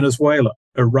 Venezuela,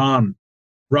 Iran,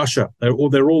 Russia, they're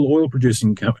all oil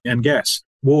producing and gas.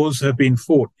 Wars have been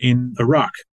fought in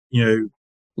Iraq,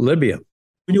 Libya.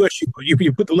 When you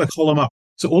put the column up.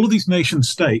 So all of these nation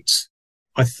states,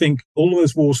 I think all of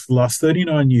those wars for the last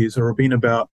 39 years have been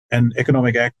about, and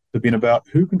economic acts have been about,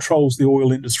 who controls the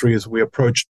oil industry as we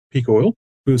approach peak oil,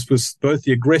 because both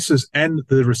the aggressors and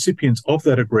the recipients of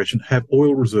that aggression have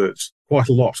oil reserves, quite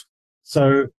a lot.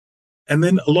 So, and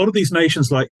then a lot of these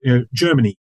nations like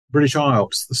Germany, British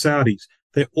Isles, the Saudis,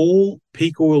 they're all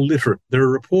peak oil literate. There are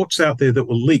reports out there that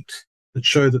were leaked that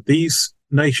show that these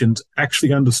nations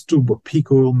actually understood what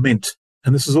peak oil meant.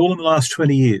 And this is all in the last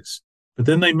 20 years. But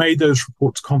then they made those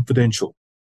reports confidential.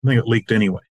 They got leaked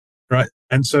anyway, right?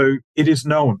 And so it is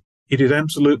known. It is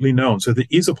absolutely known. So there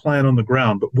is a plan on the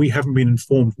ground, but we haven't been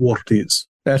informed what it is.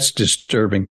 That's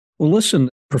disturbing. Well, listen,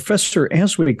 Professor,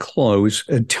 as we close,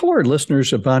 tell our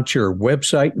listeners about your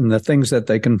website and the things that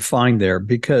they can find there,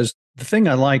 because the thing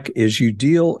I like is you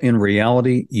deal in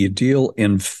reality, you deal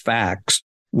in facts,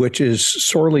 which is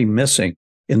sorely missing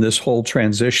in this whole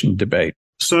transition debate.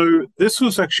 So this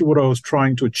was actually what I was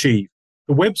trying to achieve.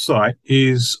 The website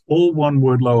is all one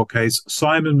word, lowercase,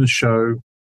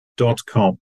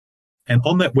 simonmichaud.com. And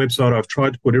on that website, I've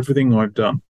tried to put everything I've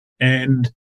done.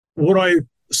 And what I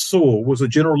saw was a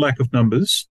general lack of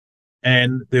numbers.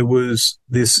 And there was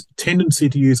this tendency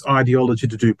to use ideology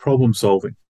to do problem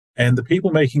solving. And the people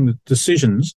making the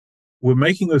decisions were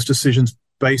making those decisions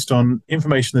based on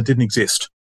information that didn't exist.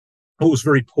 It was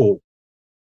very poor.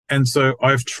 And so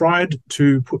I've tried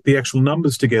to put the actual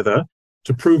numbers together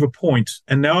to prove a point.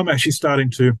 And now I'm actually starting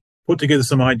to put together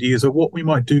some ideas of what we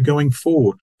might do going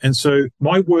forward. And so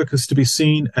my work is to be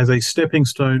seen as a stepping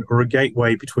stone or a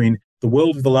gateway between the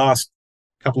world of the last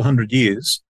couple of hundred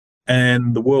years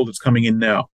and the world that's coming in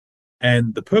now.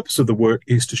 And the purpose of the work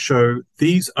is to show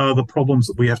these are the problems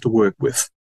that we have to work with.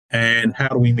 And how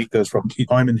do we meet those problems?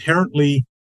 I'm inherently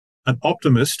an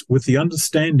optimist with the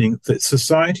understanding that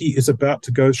society is about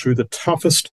to go through the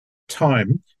toughest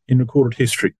time in recorded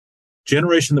history.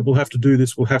 Generation that will have to do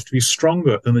this will have to be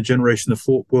stronger than the generation that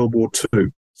fought World War II.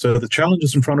 So the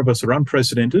challenges in front of us are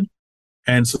unprecedented.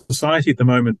 And society at the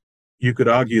moment, you could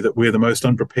argue that we're the most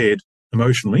unprepared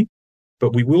emotionally,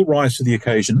 but we will rise to the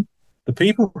occasion. The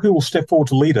people who will step forward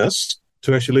to lead us,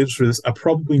 to actually lead us through this, are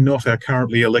probably not our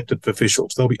currently elected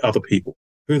officials. They'll be other people.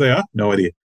 Who they are? No idea.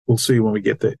 We'll see when we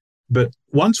get there. But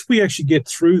once we actually get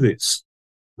through this,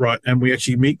 right, and we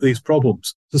actually meet these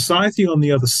problems, society on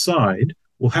the other side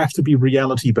will have to be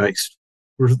reality-based,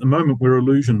 whereas at the moment we're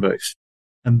illusion-based.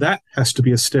 And that has to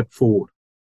be a step forward.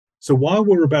 So while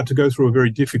we're about to go through a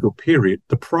very difficult period,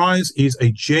 the prize is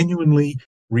a genuinely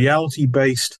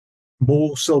reality-based,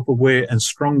 more self-aware and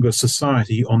stronger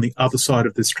society on the other side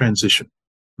of this transition.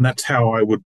 And that's how I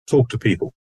would talk to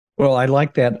people. Well, I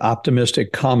like that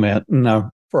optimistic comment.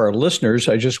 Now, for our listeners,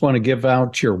 I just want to give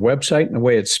out your website and the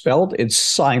way it's spelled. It's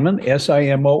Simon,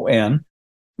 S-I-M-O-N,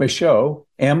 Michaud,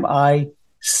 M-I-C-H-A-U-X,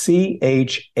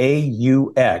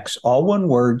 all one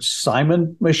word,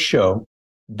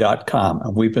 simonmichaud.com.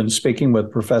 And we've been speaking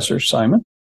with Professor Simon.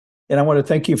 And I want to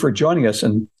thank you for joining us.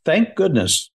 And thank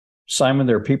goodness, Simon,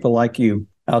 there are people like you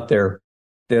out there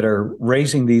that are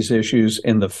raising these issues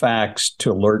and the facts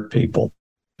to alert people.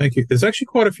 Thank you. There's actually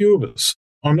quite a few of us.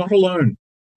 I'm not alone.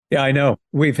 Yeah, I know.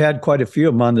 We've had quite a few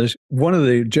of them on this. One of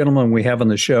the gentlemen we have on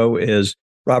the show is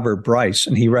Robert Bryce,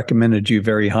 and he recommended you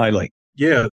very highly.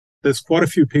 Yeah, there's quite a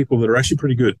few people that are actually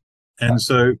pretty good. And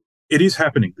so it is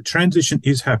happening. The transition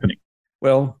is happening.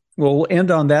 Well, we'll end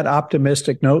on that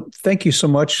optimistic note. Thank you so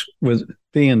much with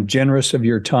being generous of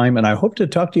your time, and I hope to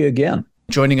talk to you again.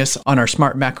 Joining us on our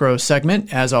Smart Macro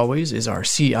segment, as always, is our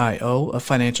CIO of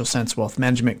Financial Sense Wealth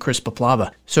Management, Chris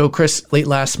Paplava. So, Chris, late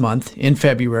last month, in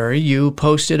February, you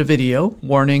posted a video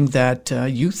warning that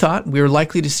you thought we were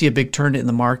likely to see a big turn in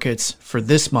the markets for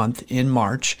this month in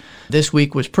March. This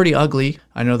week was pretty ugly.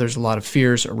 I know there's a lot of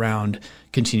fears around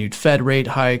continued Fed rate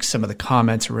hikes, some of the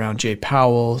comments around Jay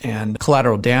Powell, and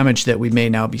collateral damage that we may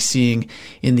now be seeing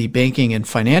in the banking and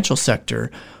financial sector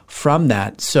from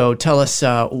that. So tell us,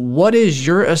 what is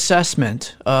your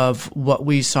assessment of what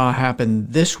we saw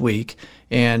happen this week?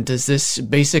 And does this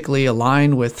basically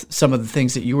align with some of the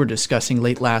things that you were discussing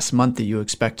late last month that you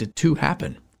expected to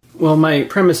happen? Well, my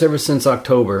premise ever since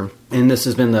October, and this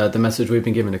has been the message we've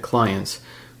been giving to clients,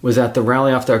 was that the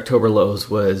rally off the October lows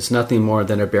was nothing more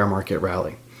than a bear market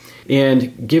rally.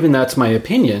 And given that's my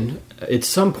opinion, at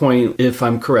some point, if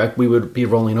I'm correct, we would be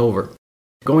rolling over.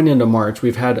 Going into March,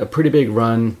 we've had a pretty big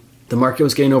run. The market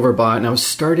was getting overbought, and I was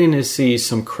starting to see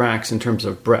some cracks in terms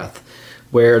of breadth,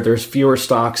 where there's fewer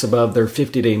stocks above their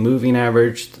 50-day moving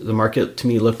average. The market, to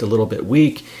me, looked a little bit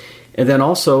weak. And then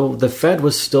also, the Fed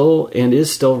was still and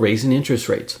is still raising interest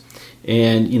rates.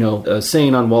 And, a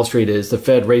saying on Wall Street is the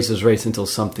Fed raises rates until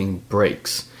something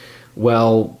breaks.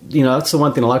 Well, that's the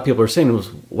one thing a lot of people are saying was,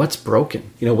 what's broken?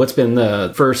 What's been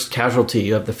the first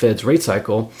casualty of the Fed's rate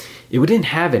cycle? We didn't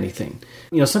have anything.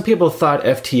 Some people thought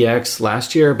FTX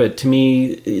last year, but to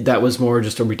me, that was more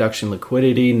just a reduction in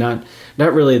liquidity, not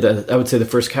really I would say the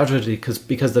first casualty,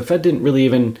 because the Fed didn't really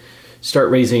even start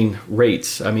raising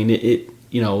rates. I mean,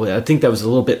 I think that was a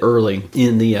little bit early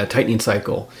in the tightening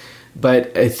cycle.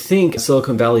 But I think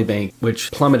Silicon Valley Bank,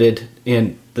 which plummeted,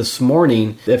 and this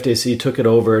morning, the FDIC took it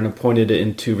over and appointed it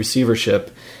into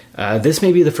receivership. This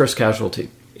may be the first casualty.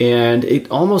 And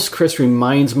it almost, Chris,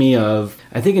 reminds me of,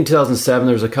 I think in 2007,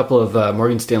 there was a couple of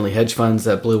Morgan Stanley hedge funds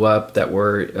that blew up that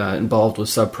were involved with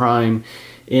subprime.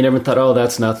 And everyone thought, oh,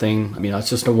 that's nothing. It's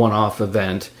just a one-off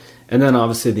event. And then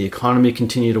obviously the economy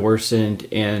continued to worsen,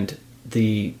 and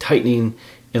the tightening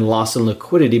and loss in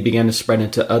liquidity began to spread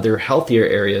into other healthier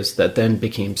areas that then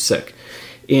became sick.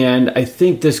 And I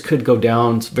think this could go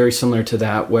down very similar to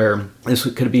that, where this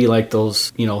could be like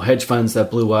those, hedge funds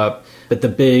that blew up, but the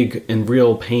big and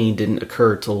real pain didn't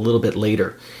occur till a little bit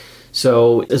later.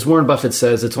 So as Warren Buffett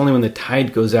says, it's only when the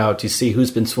tide goes out you see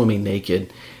who's been swimming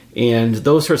naked. And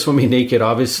those who are swimming naked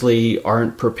obviously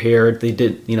aren't prepared.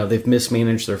 They've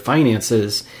mismanaged their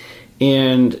finances.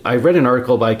 And I read an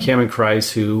article by Cameron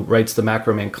Kreis, who writes the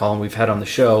Macro Man column we've had on the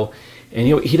show, and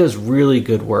he does really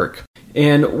good work.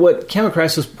 And what Cameron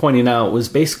Kreis was pointing out was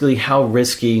basically how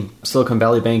risky Silicon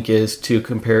Valley Bank is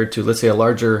compared to, let's say, a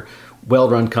larger,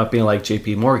 well-run company like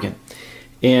JP Morgan.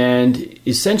 And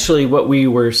essentially what we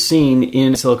were seeing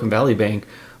in Silicon Valley Bank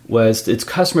was its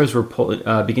customers were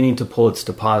beginning to pull its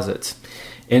deposits.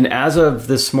 And as of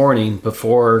this morning,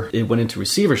 before it went into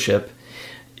receivership,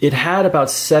 it had about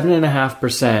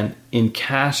 7.5% in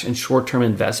cash and short-term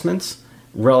investments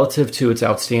relative to its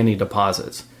outstanding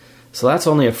deposits. So that's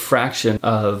only a fraction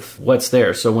of what's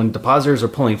there. So when depositors are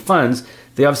pulling funds,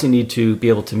 they obviously need to be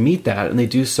able to meet that, and they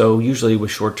do so usually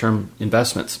with short-term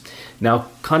investments. Now,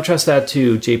 contrast that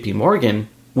to JP Morgan.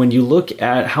 When you look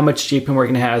at how much JP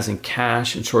Morgan has in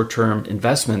cash and short-term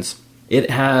investments, it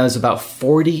has about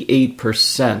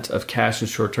 48% of cash and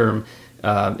short-term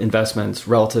investments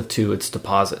relative to its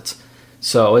deposits.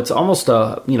 So it's almost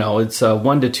a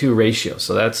 1-to-2 ratio.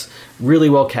 So that's really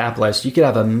well capitalized. You could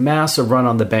have a massive run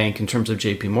on the bank in terms of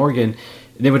JP Morgan,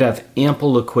 and they would have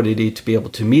ample liquidity to be able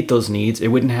to meet those needs. It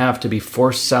wouldn't have to be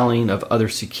forced selling of other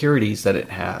securities that it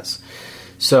has.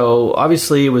 So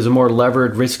obviously it was a more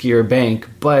levered, riskier bank,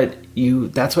 but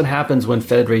that's what happens when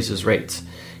Fed raises rates.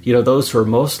 Those who are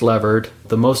most levered,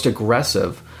 the most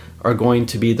aggressive, are going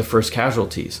to be the first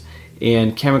casualties.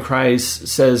 And Cameron Kreis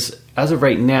says, as of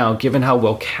right now, given how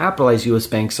well capitalized U.S.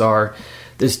 banks are,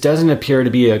 this doesn't appear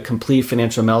to be a complete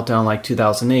financial meltdown like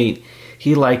 2008.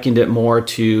 He likened it more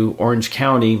to Orange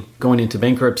County going into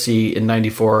bankruptcy in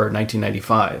 94 or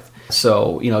 1995.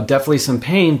 So, definitely some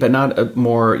pain, but not a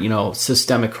more,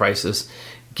 systemic crisis,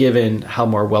 given how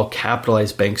more well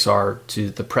capitalized banks are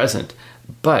to the present.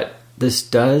 But this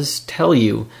does tell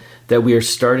you that we are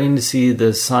starting to see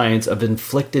the signs of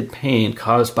inflicted pain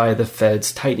caused by the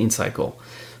Fed's tightening cycle.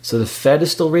 So the Fed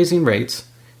is still raising rates,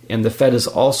 and the Fed is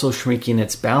also shrinking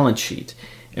its balance sheet.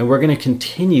 And we're going to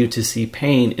continue to see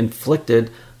pain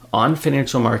inflicted on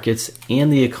financial markets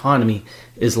and the economy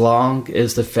as long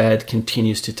as the Fed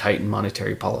continues to tighten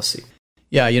monetary policy.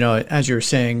 Yeah, as you were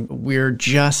saying, we're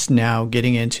just now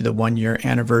getting into the 1-year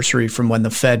anniversary from when the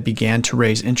Fed began to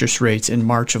raise interest rates in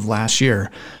March of last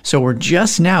year. So we're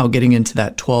just now getting into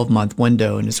that 12-month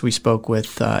window. And as we spoke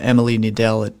with Emily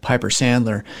Nadell at Piper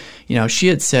Sandler, she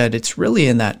had said it's really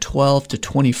in that 12 to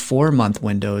 24-month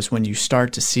windows when you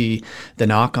start to see the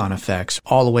knock-on effects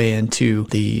all the way into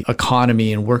the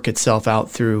economy and work itself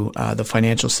out through the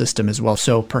financial system as well.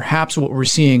 So perhaps what we're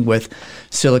seeing with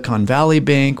Silicon Valley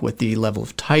Bank, with the level level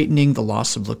of tightening, the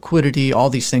loss of liquidity, all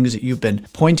these things that you've been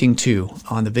pointing to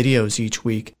on the videos each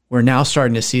week. We're now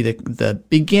starting to see the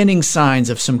beginning signs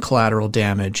of some collateral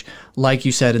damage, like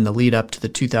you said in the lead up to the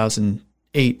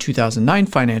 2008-2009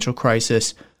 financial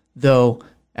crisis, though,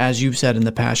 as you've said in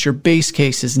the past, your base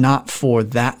case is not for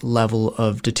that level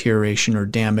of deterioration or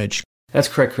damage. That's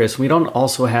correct, Chris. We don't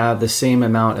also have the same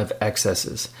amount of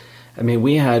excesses. I mean,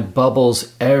 we had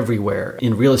bubbles everywhere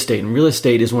in real estate, and real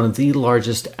estate is one of the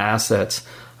largest assets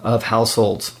of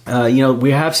households.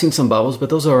 We have seen some bubbles, but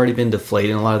those have already been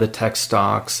deflated in a lot of the tech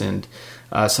stocks and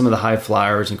some of the high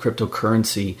flyers and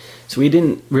cryptocurrency. So we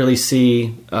didn't really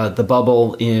see the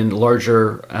bubble in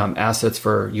larger assets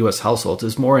for U.S. households.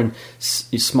 It's more in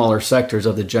smaller sectors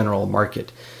of the general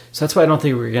market. So that's why I don't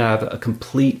think we're going to have a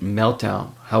complete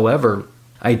meltdown. However,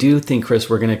 I do think, Chris,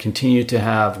 we're going to continue to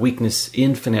have weakness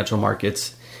in financial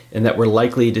markets and that we're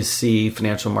likely to see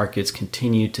financial markets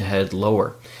continue to head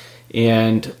lower.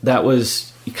 And that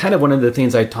was kind of one of the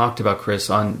things I talked about,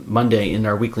 Chris, on Monday in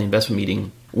our weekly investment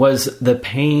meeting, was the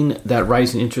pain that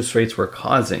rising interest rates were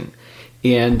causing.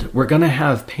 And we're going to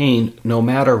have pain no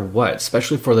matter what,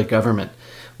 especially for the government.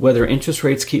 Whether interest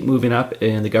rates keep moving up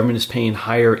and the government is paying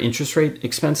higher interest rate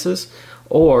expenses,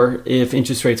 or if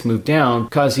interest rates move down,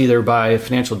 caused either by a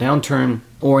financial downturn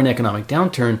or an economic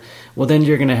downturn, well, then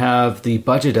you're going to have the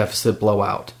budget deficit blow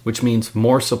out, which means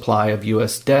more supply of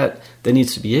U.S. debt that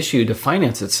needs to be issued to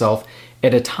finance itself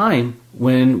at a time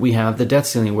when we have the debt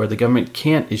ceiling where the government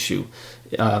can't issue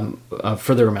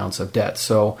further amounts of debt.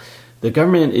 So the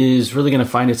government is really going to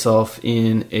find itself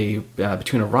in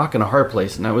between a rock and a hard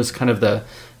place. And that was kind of the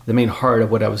main heart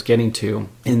of what I was getting to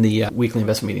in the weekly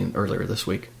investment meeting earlier this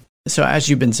week. So as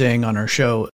you've been saying on our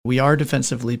show, we are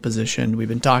defensively positioned. We've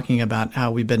been talking about how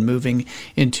we've been moving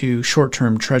into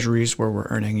short-term treasuries where we're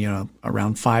earning,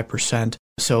 around 5%.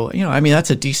 So, that's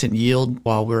a decent yield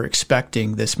while we're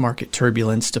expecting this market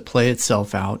turbulence to play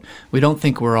itself out. We don't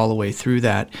think we're all the way through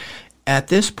that. At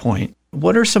this point,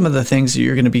 what are some of the things that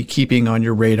you're going to be keeping on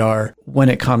your radar when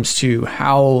it comes to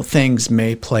how things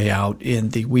may play out in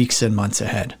the weeks and months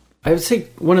ahead? I would say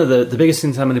one of the biggest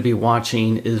things I'm going to be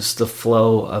watching is the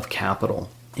flow of capital.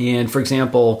 And for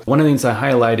example, one of the things I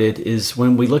highlighted is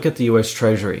when we look at the U.S.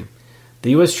 Treasury.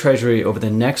 The U.S. Treasury over the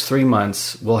next 3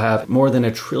 months will have more than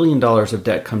 $1 trillion of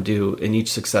debt come due in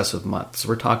each successive month. So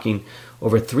we're talking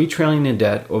over $3 trillion in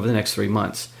debt over the next 3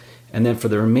 months. And then for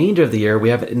the remainder of the year, we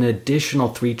have an additional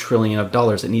 $3 trillion of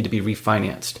dollars that need to be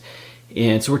refinanced.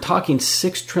 And so we're talking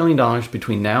 $6 trillion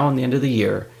between now and the end of the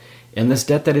year. And this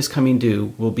debt that is coming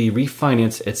due will be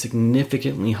refinanced at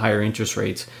significantly higher interest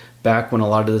rates back when a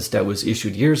lot of this debt was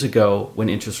issued years ago when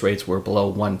interest rates were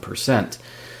below 1%.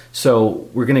 So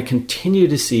we're going to continue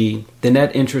to see the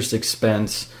net interest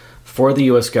expense for the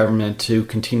U.S. government to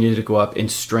continue to go up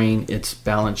and strain its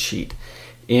balance sheet.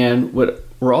 And what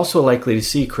we're also likely to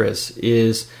see, Chris,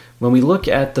 is when we look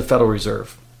at the Federal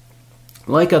Reserve,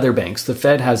 like other banks, the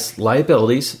Fed has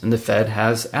liabilities and the Fed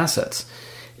has assets.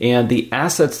 And the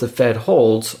assets the Fed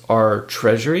holds are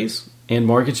treasuries and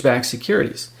mortgage-backed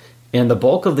securities. And the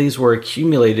bulk of these were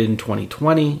accumulated in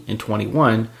 2020 and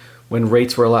 21 when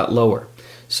rates were a lot lower.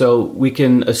 So we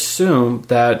can assume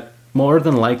that more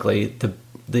than likely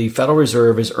the Federal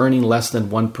Reserve is earning less than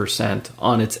 1%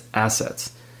 on its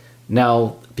assets.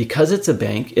 Now, because it's a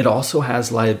bank, it also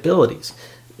has liabilities.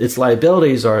 Its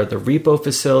liabilities are the repo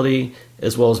facility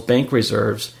as well as bank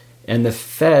reserves, and the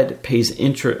Fed pays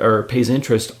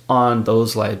interest on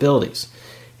those liabilities.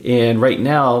 And right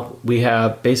now, we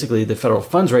have basically the federal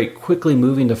funds rate quickly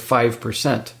moving to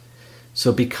 5%.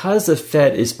 So because the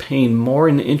Fed is paying more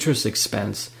in interest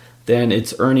expense than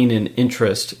it's earning in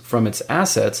interest from its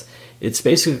assets, it's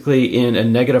basically in a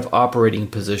negative operating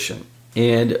position.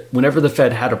 And whenever the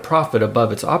Fed had a profit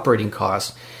above its operating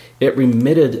costs, it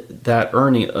remitted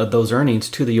those earnings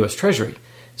to the U.S. Treasury.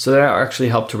 So that actually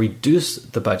helped to reduce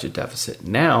the budget deficit.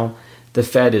 Now, the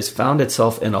Fed has found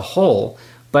itself in a hole,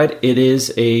 but it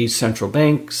is a central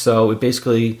bank, so it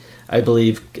basically, I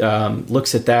believe,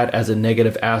 looks at that as a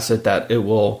negative asset that it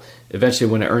will eventually,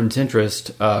 when it earns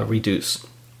interest, reduce.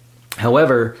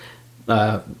 However,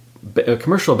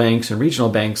 commercial banks and regional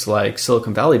banks like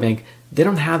Silicon Valley Bank, they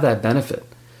don't have that benefit.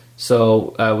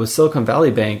 So with Silicon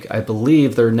Valley Bank, I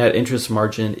believe their net interest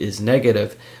margin is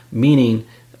negative, meaning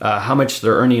how much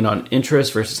they're earning on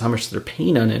interest versus how much they're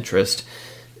paying on interest.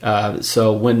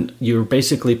 So when you're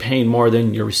basically paying more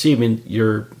than you're receiving,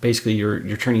 you're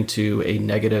turning to a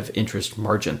negative interest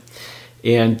margin.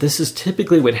 And this is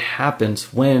typically what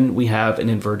happens when we have an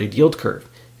inverted yield curve.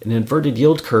 An inverted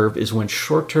yield curve is when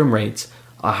short-term rates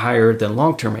are higher than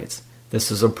long-term rates.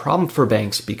 This is a problem for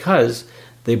banks because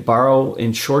They borrow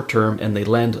in short term and they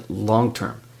lend long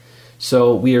term.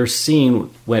 So we are seeing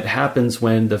what happens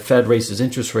when the Fed raises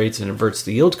interest rates and inverts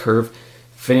the yield curve.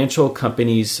 Financial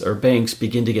companies or banks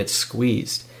begin to get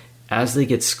squeezed. As they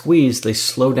get squeezed, they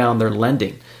slow down their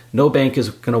lending. No bank is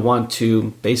going to want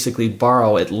to basically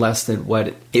borrow at less than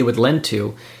what it would lend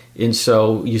to. And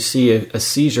so you see a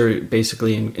seizure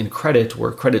basically in credit,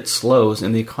 where credit slows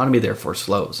and the economy therefore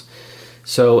slows.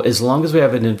 So as long as we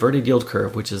have an inverted yield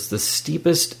curve, which is the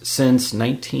steepest since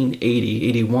 1980,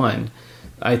 81,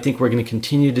 I think we're going to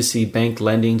continue to see bank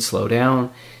lending slow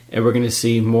down, and we're going to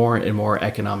see more and more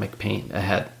economic pain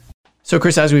ahead. So,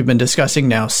 Chris, as we've been discussing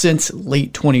now, since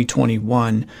late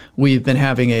 2021, we've been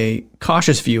having a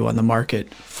cautious view on the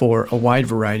market for a wide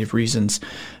variety of reasons.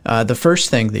 The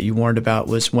first thing that you warned about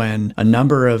was when a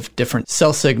number of different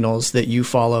sell signals that you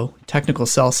follow, technical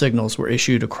sell signals, were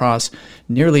issued across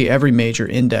nearly every major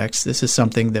index. This is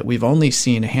something that we've only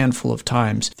seen a handful of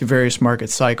times through various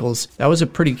market cycles. That was a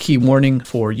pretty key warning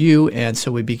for you, and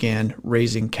so we began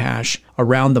raising cash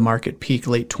around the market peak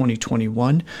late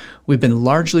 2021. We've been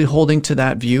largely holding to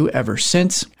that view ever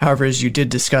since. However, as you did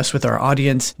discuss with our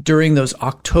audience, during those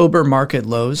October market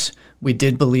lows, we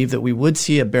did believe that we would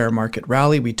see a bear market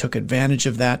rally. We took advantage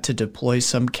of that to deploy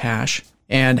some cash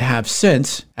and have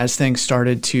since, as things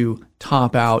started to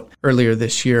top out earlier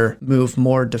this year, move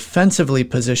more defensively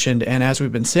positioned. And as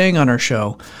we've been saying on our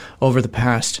show over the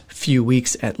past few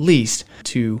weeks at least,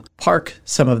 to park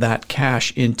some of that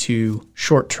cash into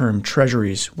short-term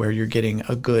treasuries where you're getting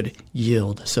a good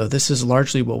yield. So this is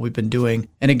largely what we've been doing.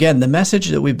 And again, the message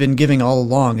that we've been giving all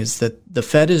along is that the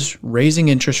Fed is raising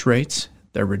interest rates.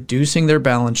 They're reducing their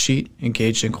balance sheet,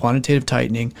 engaged in quantitative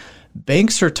tightening.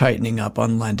 Banks are tightening up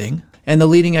on lending, and the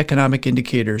leading economic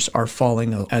indicators are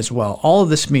falling as well. All of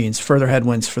this means further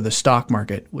headwinds for the stock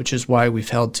market, which is why we've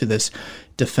held to this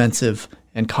defensive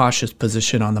and cautious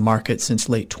position on the market since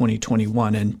late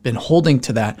 2021 and been holding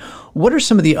to that. What are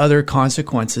some of the other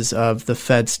consequences of the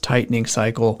Fed's tightening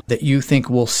cycle that you think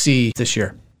we'll see this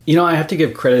year? You know, I have to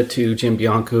give credit to Jim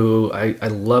Bianco. I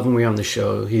love when we're on the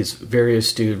show. He's very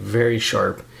astute, very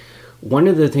sharp. One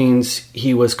of the things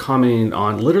he was commenting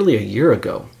on literally a year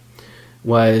ago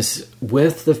was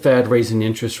with the Fed raising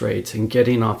interest rates and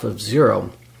getting off of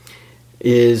zero,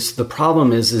 is the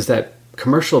problem is that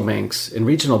commercial banks and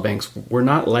regional banks were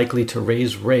not likely to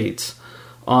raise rates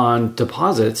on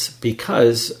deposits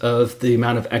because of the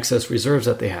amount of excess reserves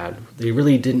that they had. They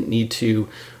really didn't need to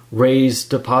raise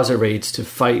deposit rates to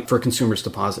fight for consumers'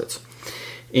 deposits.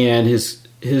 And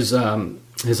his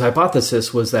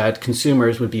hypothesis was that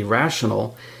consumers would be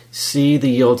rational, see the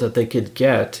yields that they could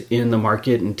get in the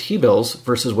market in T-bills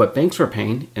versus what banks were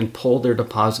paying, and pull their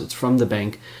deposits from the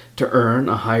bank to earn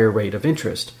a higher rate of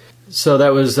interest. So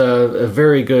that was a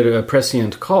very good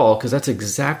prescient call, because that's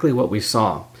exactly what we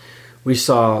saw. We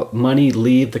saw money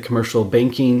leave the commercial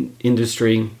banking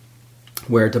industry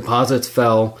where deposits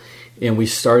fell, and we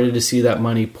started to see that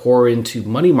money pour into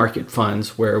money market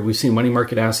funds where we've seen money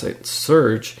market assets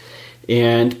surge.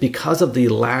 And because of the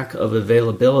lack of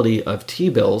availability of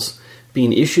T-bills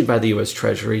being issued by the U.S.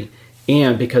 Treasury,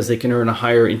 and because they can earn a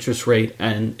higher interest rate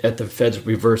and at the Fed's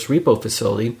reverse repo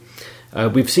facility,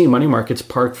 we've seen money markets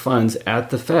park funds at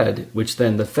the Fed, which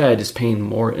then the Fed is paying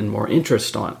more and more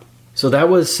interest on. So that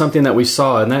was something that we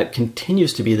saw, and that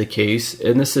continues to be the case.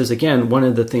 And this is, again, one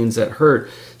of the things that hurt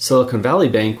Silicon Valley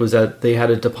Bank was that they had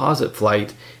a deposit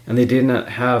flight and they did not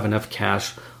have enough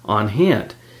cash on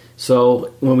hand.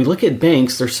 So when we look at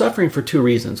banks, they're suffering for two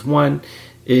reasons. One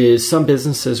is some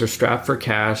businesses are strapped for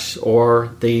cash, or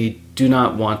they do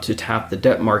not want to tap the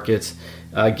debt markets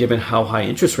given how high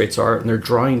interest rates are, and they're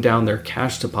drawing down their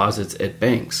cash deposits at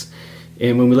banks.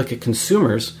 And when we look at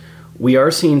consumers, we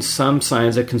are seeing some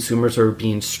signs that consumers are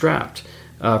being strapped.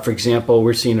 For example,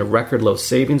 we're seeing a record low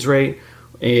savings rate,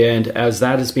 and as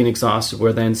that is being exhausted,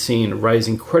 we're then seeing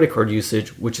rising credit card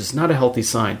usage, which is not a healthy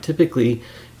sign. Typically,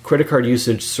 credit card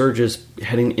usage surges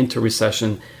heading into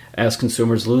recession as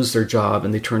consumers lose their job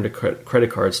and they turn to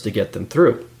credit cards to get them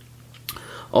through.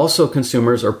 Also,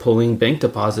 consumers are pulling bank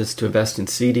deposits to invest in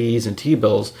CDs and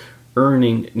T-bills,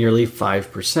 earning nearly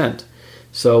 5%.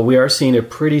 So we are seeing a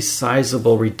pretty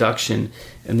sizable reduction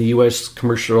in the U.S.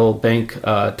 commercial bank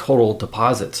total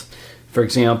deposits. For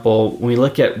example, when we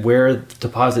look at where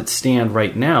deposits stand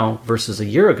right now versus a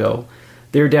year ago,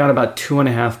 they're down about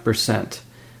 2.5%.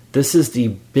 This is the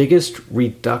biggest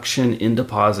reduction in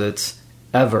deposits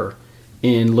ever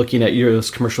in looking at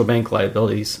U.S. commercial bank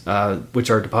liabilities, which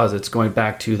are deposits going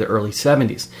back to the early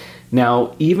 70s.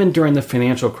 Now, even during the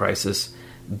financial crisis,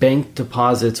 bank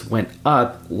deposits went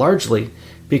up largely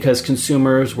because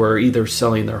consumers were either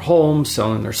selling their homes,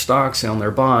 selling their stocks, selling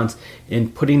their bonds,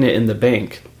 and putting it in the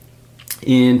bank.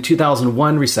 In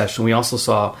 2001 recession, we also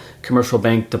saw commercial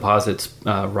bank deposits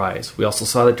rise. We also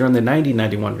saw that during the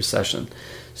 90-91 recession.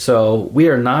 So we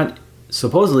are not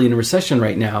supposedly in a recession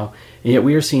right now, and yet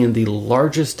we are seeing the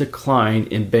largest decline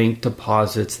in bank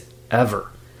deposits ever.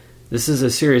 This is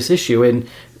a serious issue, and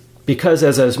because,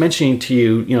 as I was mentioning to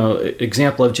you,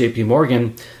 example of JP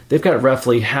Morgan, they've got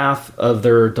roughly half of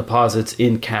their deposits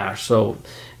in cash. So,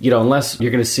 unless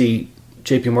you're going to see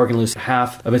JP Morgan lose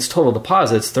half of its total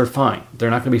deposits, they're fine. They're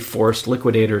not going to be forced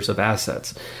liquidators of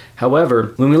assets.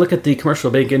 However, when we look at the commercial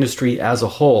bank industry as a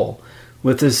whole,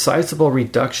 with this sizable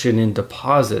reduction in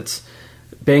deposits,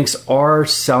 banks are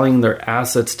selling their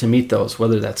assets to meet those,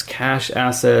 whether that's cash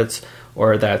assets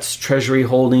or that's treasury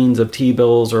holdings of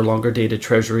T-bills or longer dated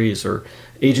treasuries or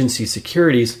agency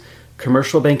securities.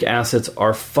 Commercial bank assets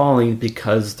are falling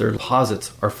because their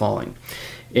deposits are falling.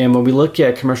 And when we look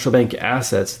at commercial bank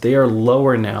assets, they are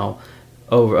lower now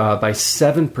by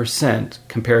 7%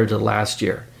 compared to last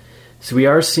year. So we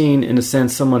are seeing, in a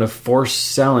sense, somewhat of forced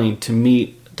selling to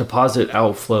meet deposit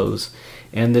outflows.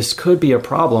 And this could be a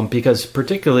problem because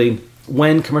particularly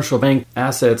when commercial bank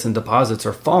assets and deposits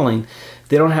are falling,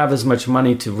 they don't have as much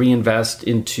money to reinvest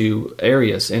into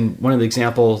areas. And one of the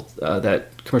examples that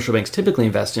commercial banks typically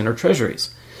invest in are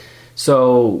treasuries.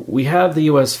 So we have the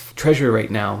U.S. Treasury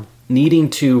right now needing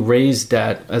to raise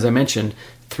debt, as I mentioned,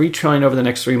 $3 trillion over the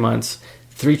next 3 months,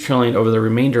 $3 trillion over the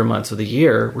remainder months of the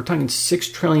year. We're talking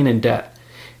 $6 trillion in debt.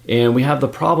 And we have the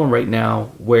problem right now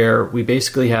where we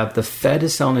basically have the Fed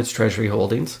is selling its treasury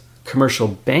holdings, commercial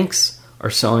banks are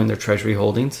selling their treasury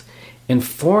holdings, and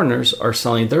foreigners are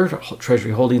selling their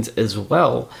treasury holdings as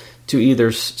well to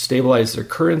either stabilize their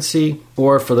currency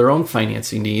or for their own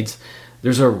financing needs.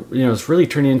 It's really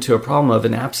turning into a problem of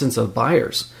an absence of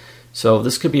buyers. So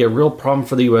this could be a real problem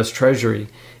for the U.S. Treasury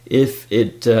if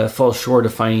it falls short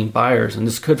of finding buyers, and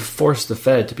this could force the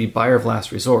Fed to be buyer of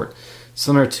last resort,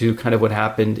 similar to kind of what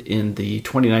happened in the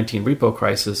 2019 repo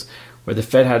crisis, where the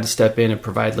Fed had to step in and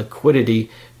provide liquidity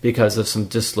because of some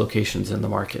dislocations in the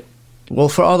market. Well,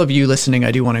 for all of you listening,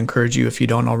 I do want to encourage you, if you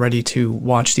don't already, to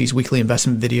watch these weekly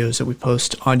investment videos that we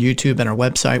post on YouTube and our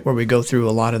website, where we go through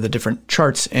a lot of the different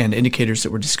charts and indicators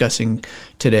that we're discussing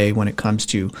today when it comes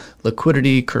to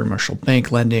liquidity, commercial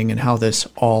bank lending, and how this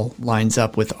all lines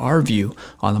up with our view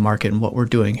on the market and what we're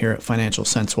doing here at Financial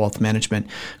Sense Wealth Management.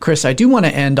 Chris, I do want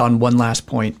to end on one last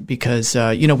point because,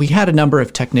 we had a number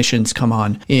of technicians come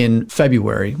on in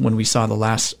February when we saw the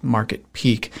last market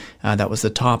peak. That was the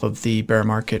top of the bear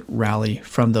market rally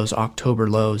from those October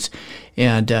lows.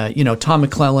 And, Tom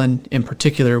McClellan in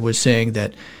particular was saying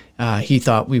that he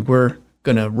thought we were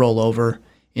going to roll over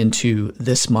into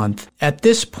this month. At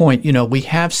this point, we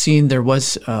have seen there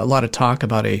was a lot of talk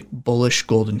about a bullish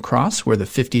golden cross where the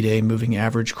 50-day moving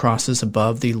average crosses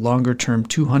above the longer-term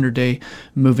 200-day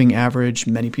moving average.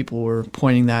 Many people were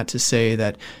pointing that to say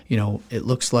that, it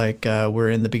looks like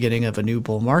we're in the beginning of a new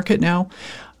bull market now.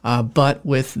 But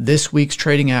with this week's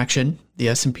trading action, the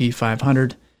S&P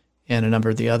 500 and a number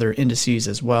of the other indices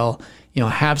as well,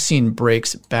 have seen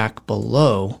breaks back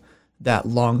below that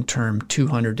long-term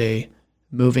 200-day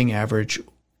moving average.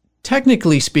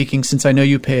 Technically speaking, since I know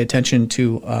you pay attention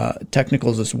to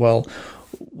technicals as well,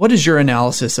 what is your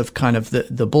analysis of kind of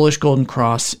the bullish golden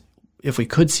cross, if we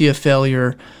could see a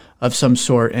failure of some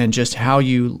sort, and just how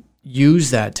you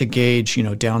use that to gauge,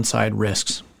 downside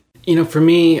risks? For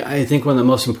me, I think one of the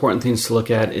most important things to look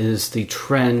at is the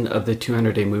trend of the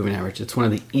 200-day moving average. It's one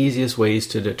of the easiest ways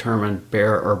to determine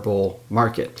bear or bull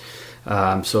market.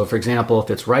 So, for example, if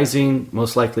it's rising,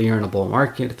 most likely you're in a bull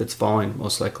market. If it's falling,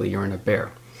 most likely you're in a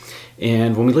bear.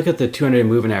 And when we look at the 200-day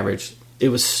moving average, it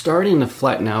was starting to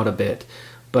flatten out a bit,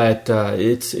 but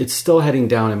it's still heading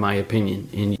down, in my opinion.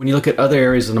 And when you look at other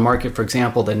areas of the market, for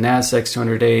example, the NASDAQ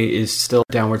 200-day is still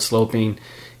downward sloping.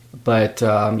 But,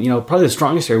 probably the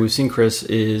strongest area we've seen, Chris,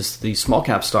 is the small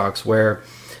cap stocks where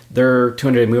their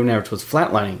 200-day moving average was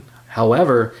flatlining.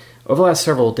 However, over the last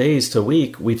several days to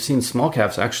week, we've seen small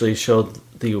caps actually show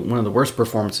one of the worst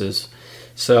performances.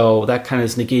 So that kind of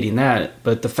is negating that.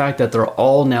 But the fact that they're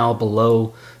all now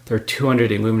below their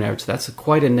 200-day moving average, that's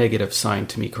quite a negative sign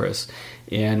to me, Chris.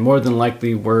 And more than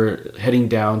likely, we're heading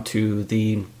down to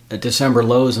the December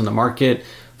lows in the market.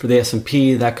 For the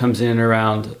S&P, that comes in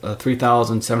around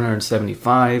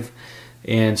 3,775.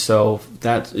 And so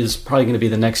that is probably going to be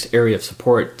the next area of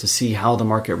support to see how the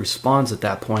market responds at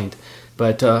that point.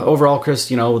 But overall, Chris,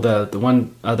 the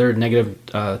one other negative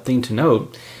thing to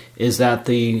note is that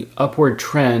the upward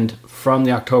trend from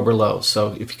the October lows.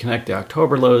 So if you connect the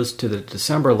October lows to the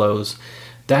December lows,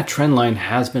 that trend line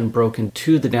has been broken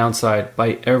to the downside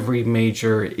by every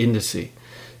major indice.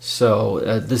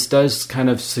 So this does kind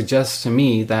of suggest to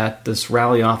me that this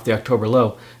rally off the October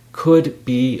low could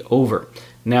be over.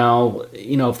 Now,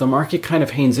 if the market kind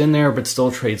of hangs in there but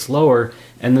still trades lower,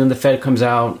 and then the Fed comes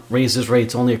out, raises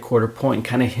rates only a quarter point, and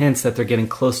kind of hints that they're getting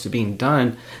close to being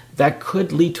done, that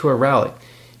could lead to a rally.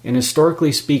 And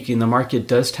historically speaking, the market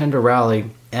does tend to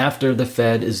rally after the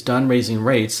Fed is done raising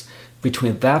rates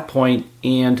between that point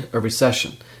and a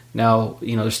recession. Now,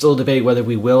 there's still a debate whether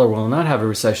we will or will not have a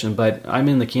recession, but I'm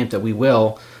in the camp that we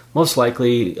will, most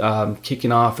likely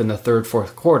kicking off in the third,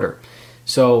 fourth quarter.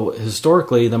 So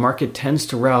historically, the market tends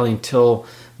to rally until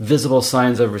visible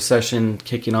signs of recession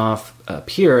kicking off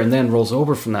appear and then rolls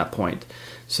over from that point.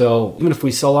 So even if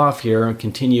we sell off here and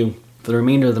continue for the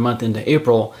remainder of the month into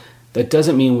April, that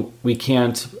doesn't mean we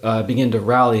can't begin to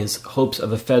rally as hopes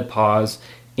of a Fed pause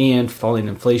and falling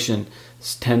inflation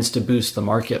tends to boost the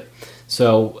market.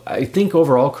 So I think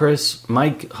overall, Chris,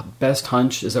 my best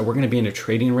hunch is that we're going to be in a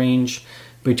trading range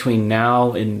between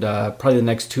now and probably the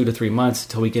next 2 to 3 months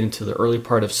until we get into the early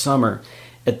part of summer.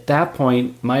 At that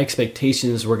point, my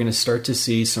expectation is we're going to start to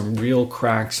see some real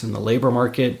cracks in the labor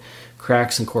market,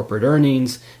 cracks in corporate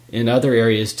earnings, in other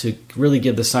areas to really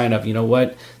give the sign of,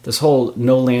 this whole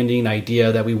no landing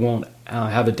idea that we won't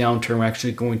have a downturn, we're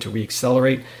actually going to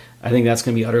reaccelerate. I think that's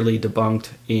going to be utterly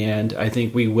debunked, and I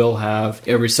think we will have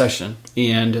a recession,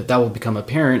 and that will become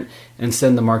apparent and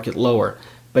send the market lower.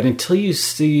 But until you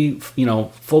see,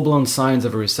 full-blown signs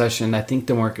of a recession, I think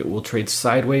the market will trade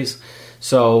sideways.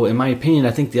 So in my opinion,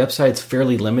 I think the upside is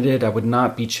fairly limited. I would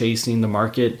not be chasing the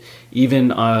market,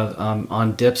 even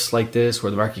on dips like this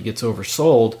where the market gets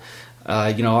oversold.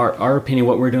 Our opinion,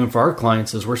 what we're doing for our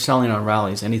clients is we're selling on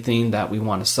rallies, anything that we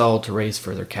want to sell to raise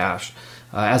further cash.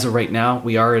 As of right now,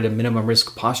 we are at a minimum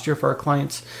risk posture for our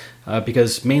clients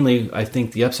because mainly I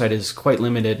think the upside is quite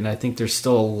limited, and I think there's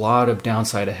still a lot of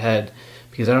downside ahead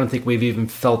because I don't think we've even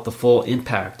felt the full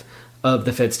impact of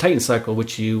the Fed's tightening cycle,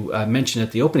 which you mentioned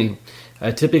at the opening.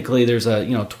 Typically, there's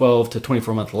a 12 to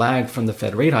 24 month lag from the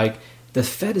Fed rate hike. The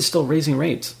Fed is still raising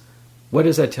rates. What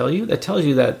does that tell you? That tells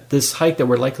you that this hike that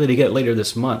we're likely to get later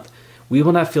this month, we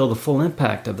will not feel the full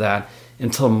impact of that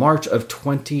until March of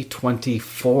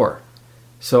 2024.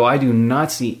 So I do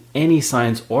not see any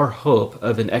signs or hope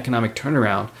of an economic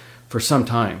turnaround for some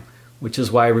time, which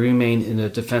is why we remain in a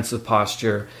defensive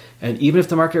posture. And even if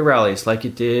the market rallies like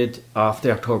it did off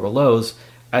the October lows,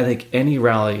 I think any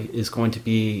rally is going to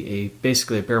be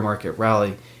basically a bear market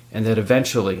rally, and that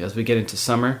eventually, as we get into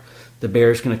summer, the bear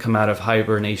is going to come out of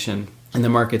hibernation and the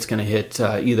market's going to hit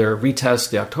either retest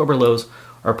the October lows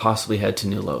or possibly head to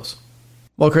new lows.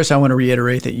 Well, Chris, I want to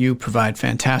reiterate that you provide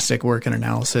fantastic work and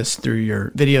analysis through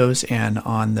your videos and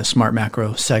on the Smart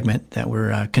Macro segment that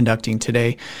we're conducting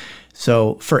today.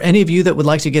 So for any of you that would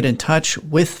like to get in touch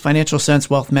with Financial Sense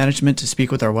Wealth Management to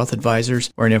speak with our wealth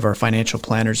advisors or any of our financial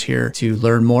planners here to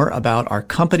learn more about our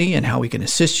company and how we can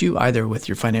assist you either with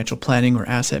your financial planning or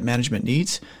asset management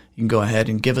needs, you can go ahead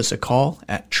and give us a call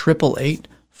at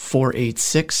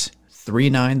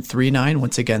 888-486-3939.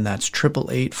 Once again, that's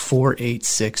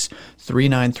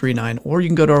 888-486-3939. Or you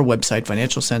can go to our website,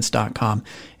 financialsense.com,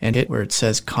 and hit where it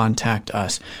says Contact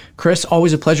Us. Chris,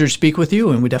 always a pleasure to speak with you,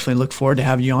 and we definitely look forward to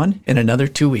having you on in another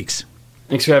 2 weeks.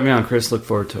 Thanks for having me on, Chris. Look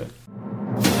forward to it.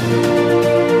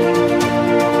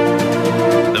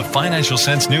 The Financial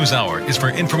Sense News Hour is for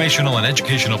informational and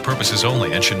educational purposes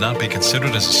only and should not be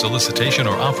considered as a solicitation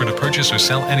or offer to purchase or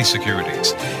sell any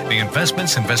securities. The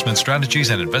investments, investment strategies,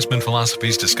 and investment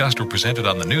philosophies discussed or presented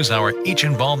on the News Hour each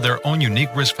involve their own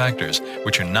unique risk factors,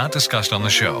 which are not discussed on the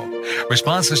show.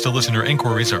 Responses to listener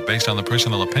inquiries are based on the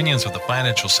personal opinions of the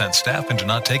Financial Sense staff and do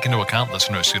not take into account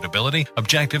listener suitability,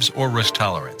 objectives, or risk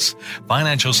tolerance.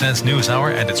 Financial Sense News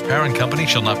Hour and its parent company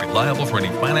shall not be liable for any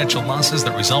financial losses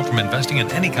that result from investing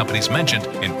in any companies mentioned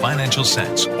in Financial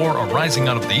Sense or arising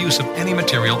out of the use of any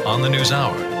material on the News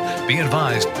Hour. Be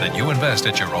advised that you invest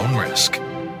at your own risk.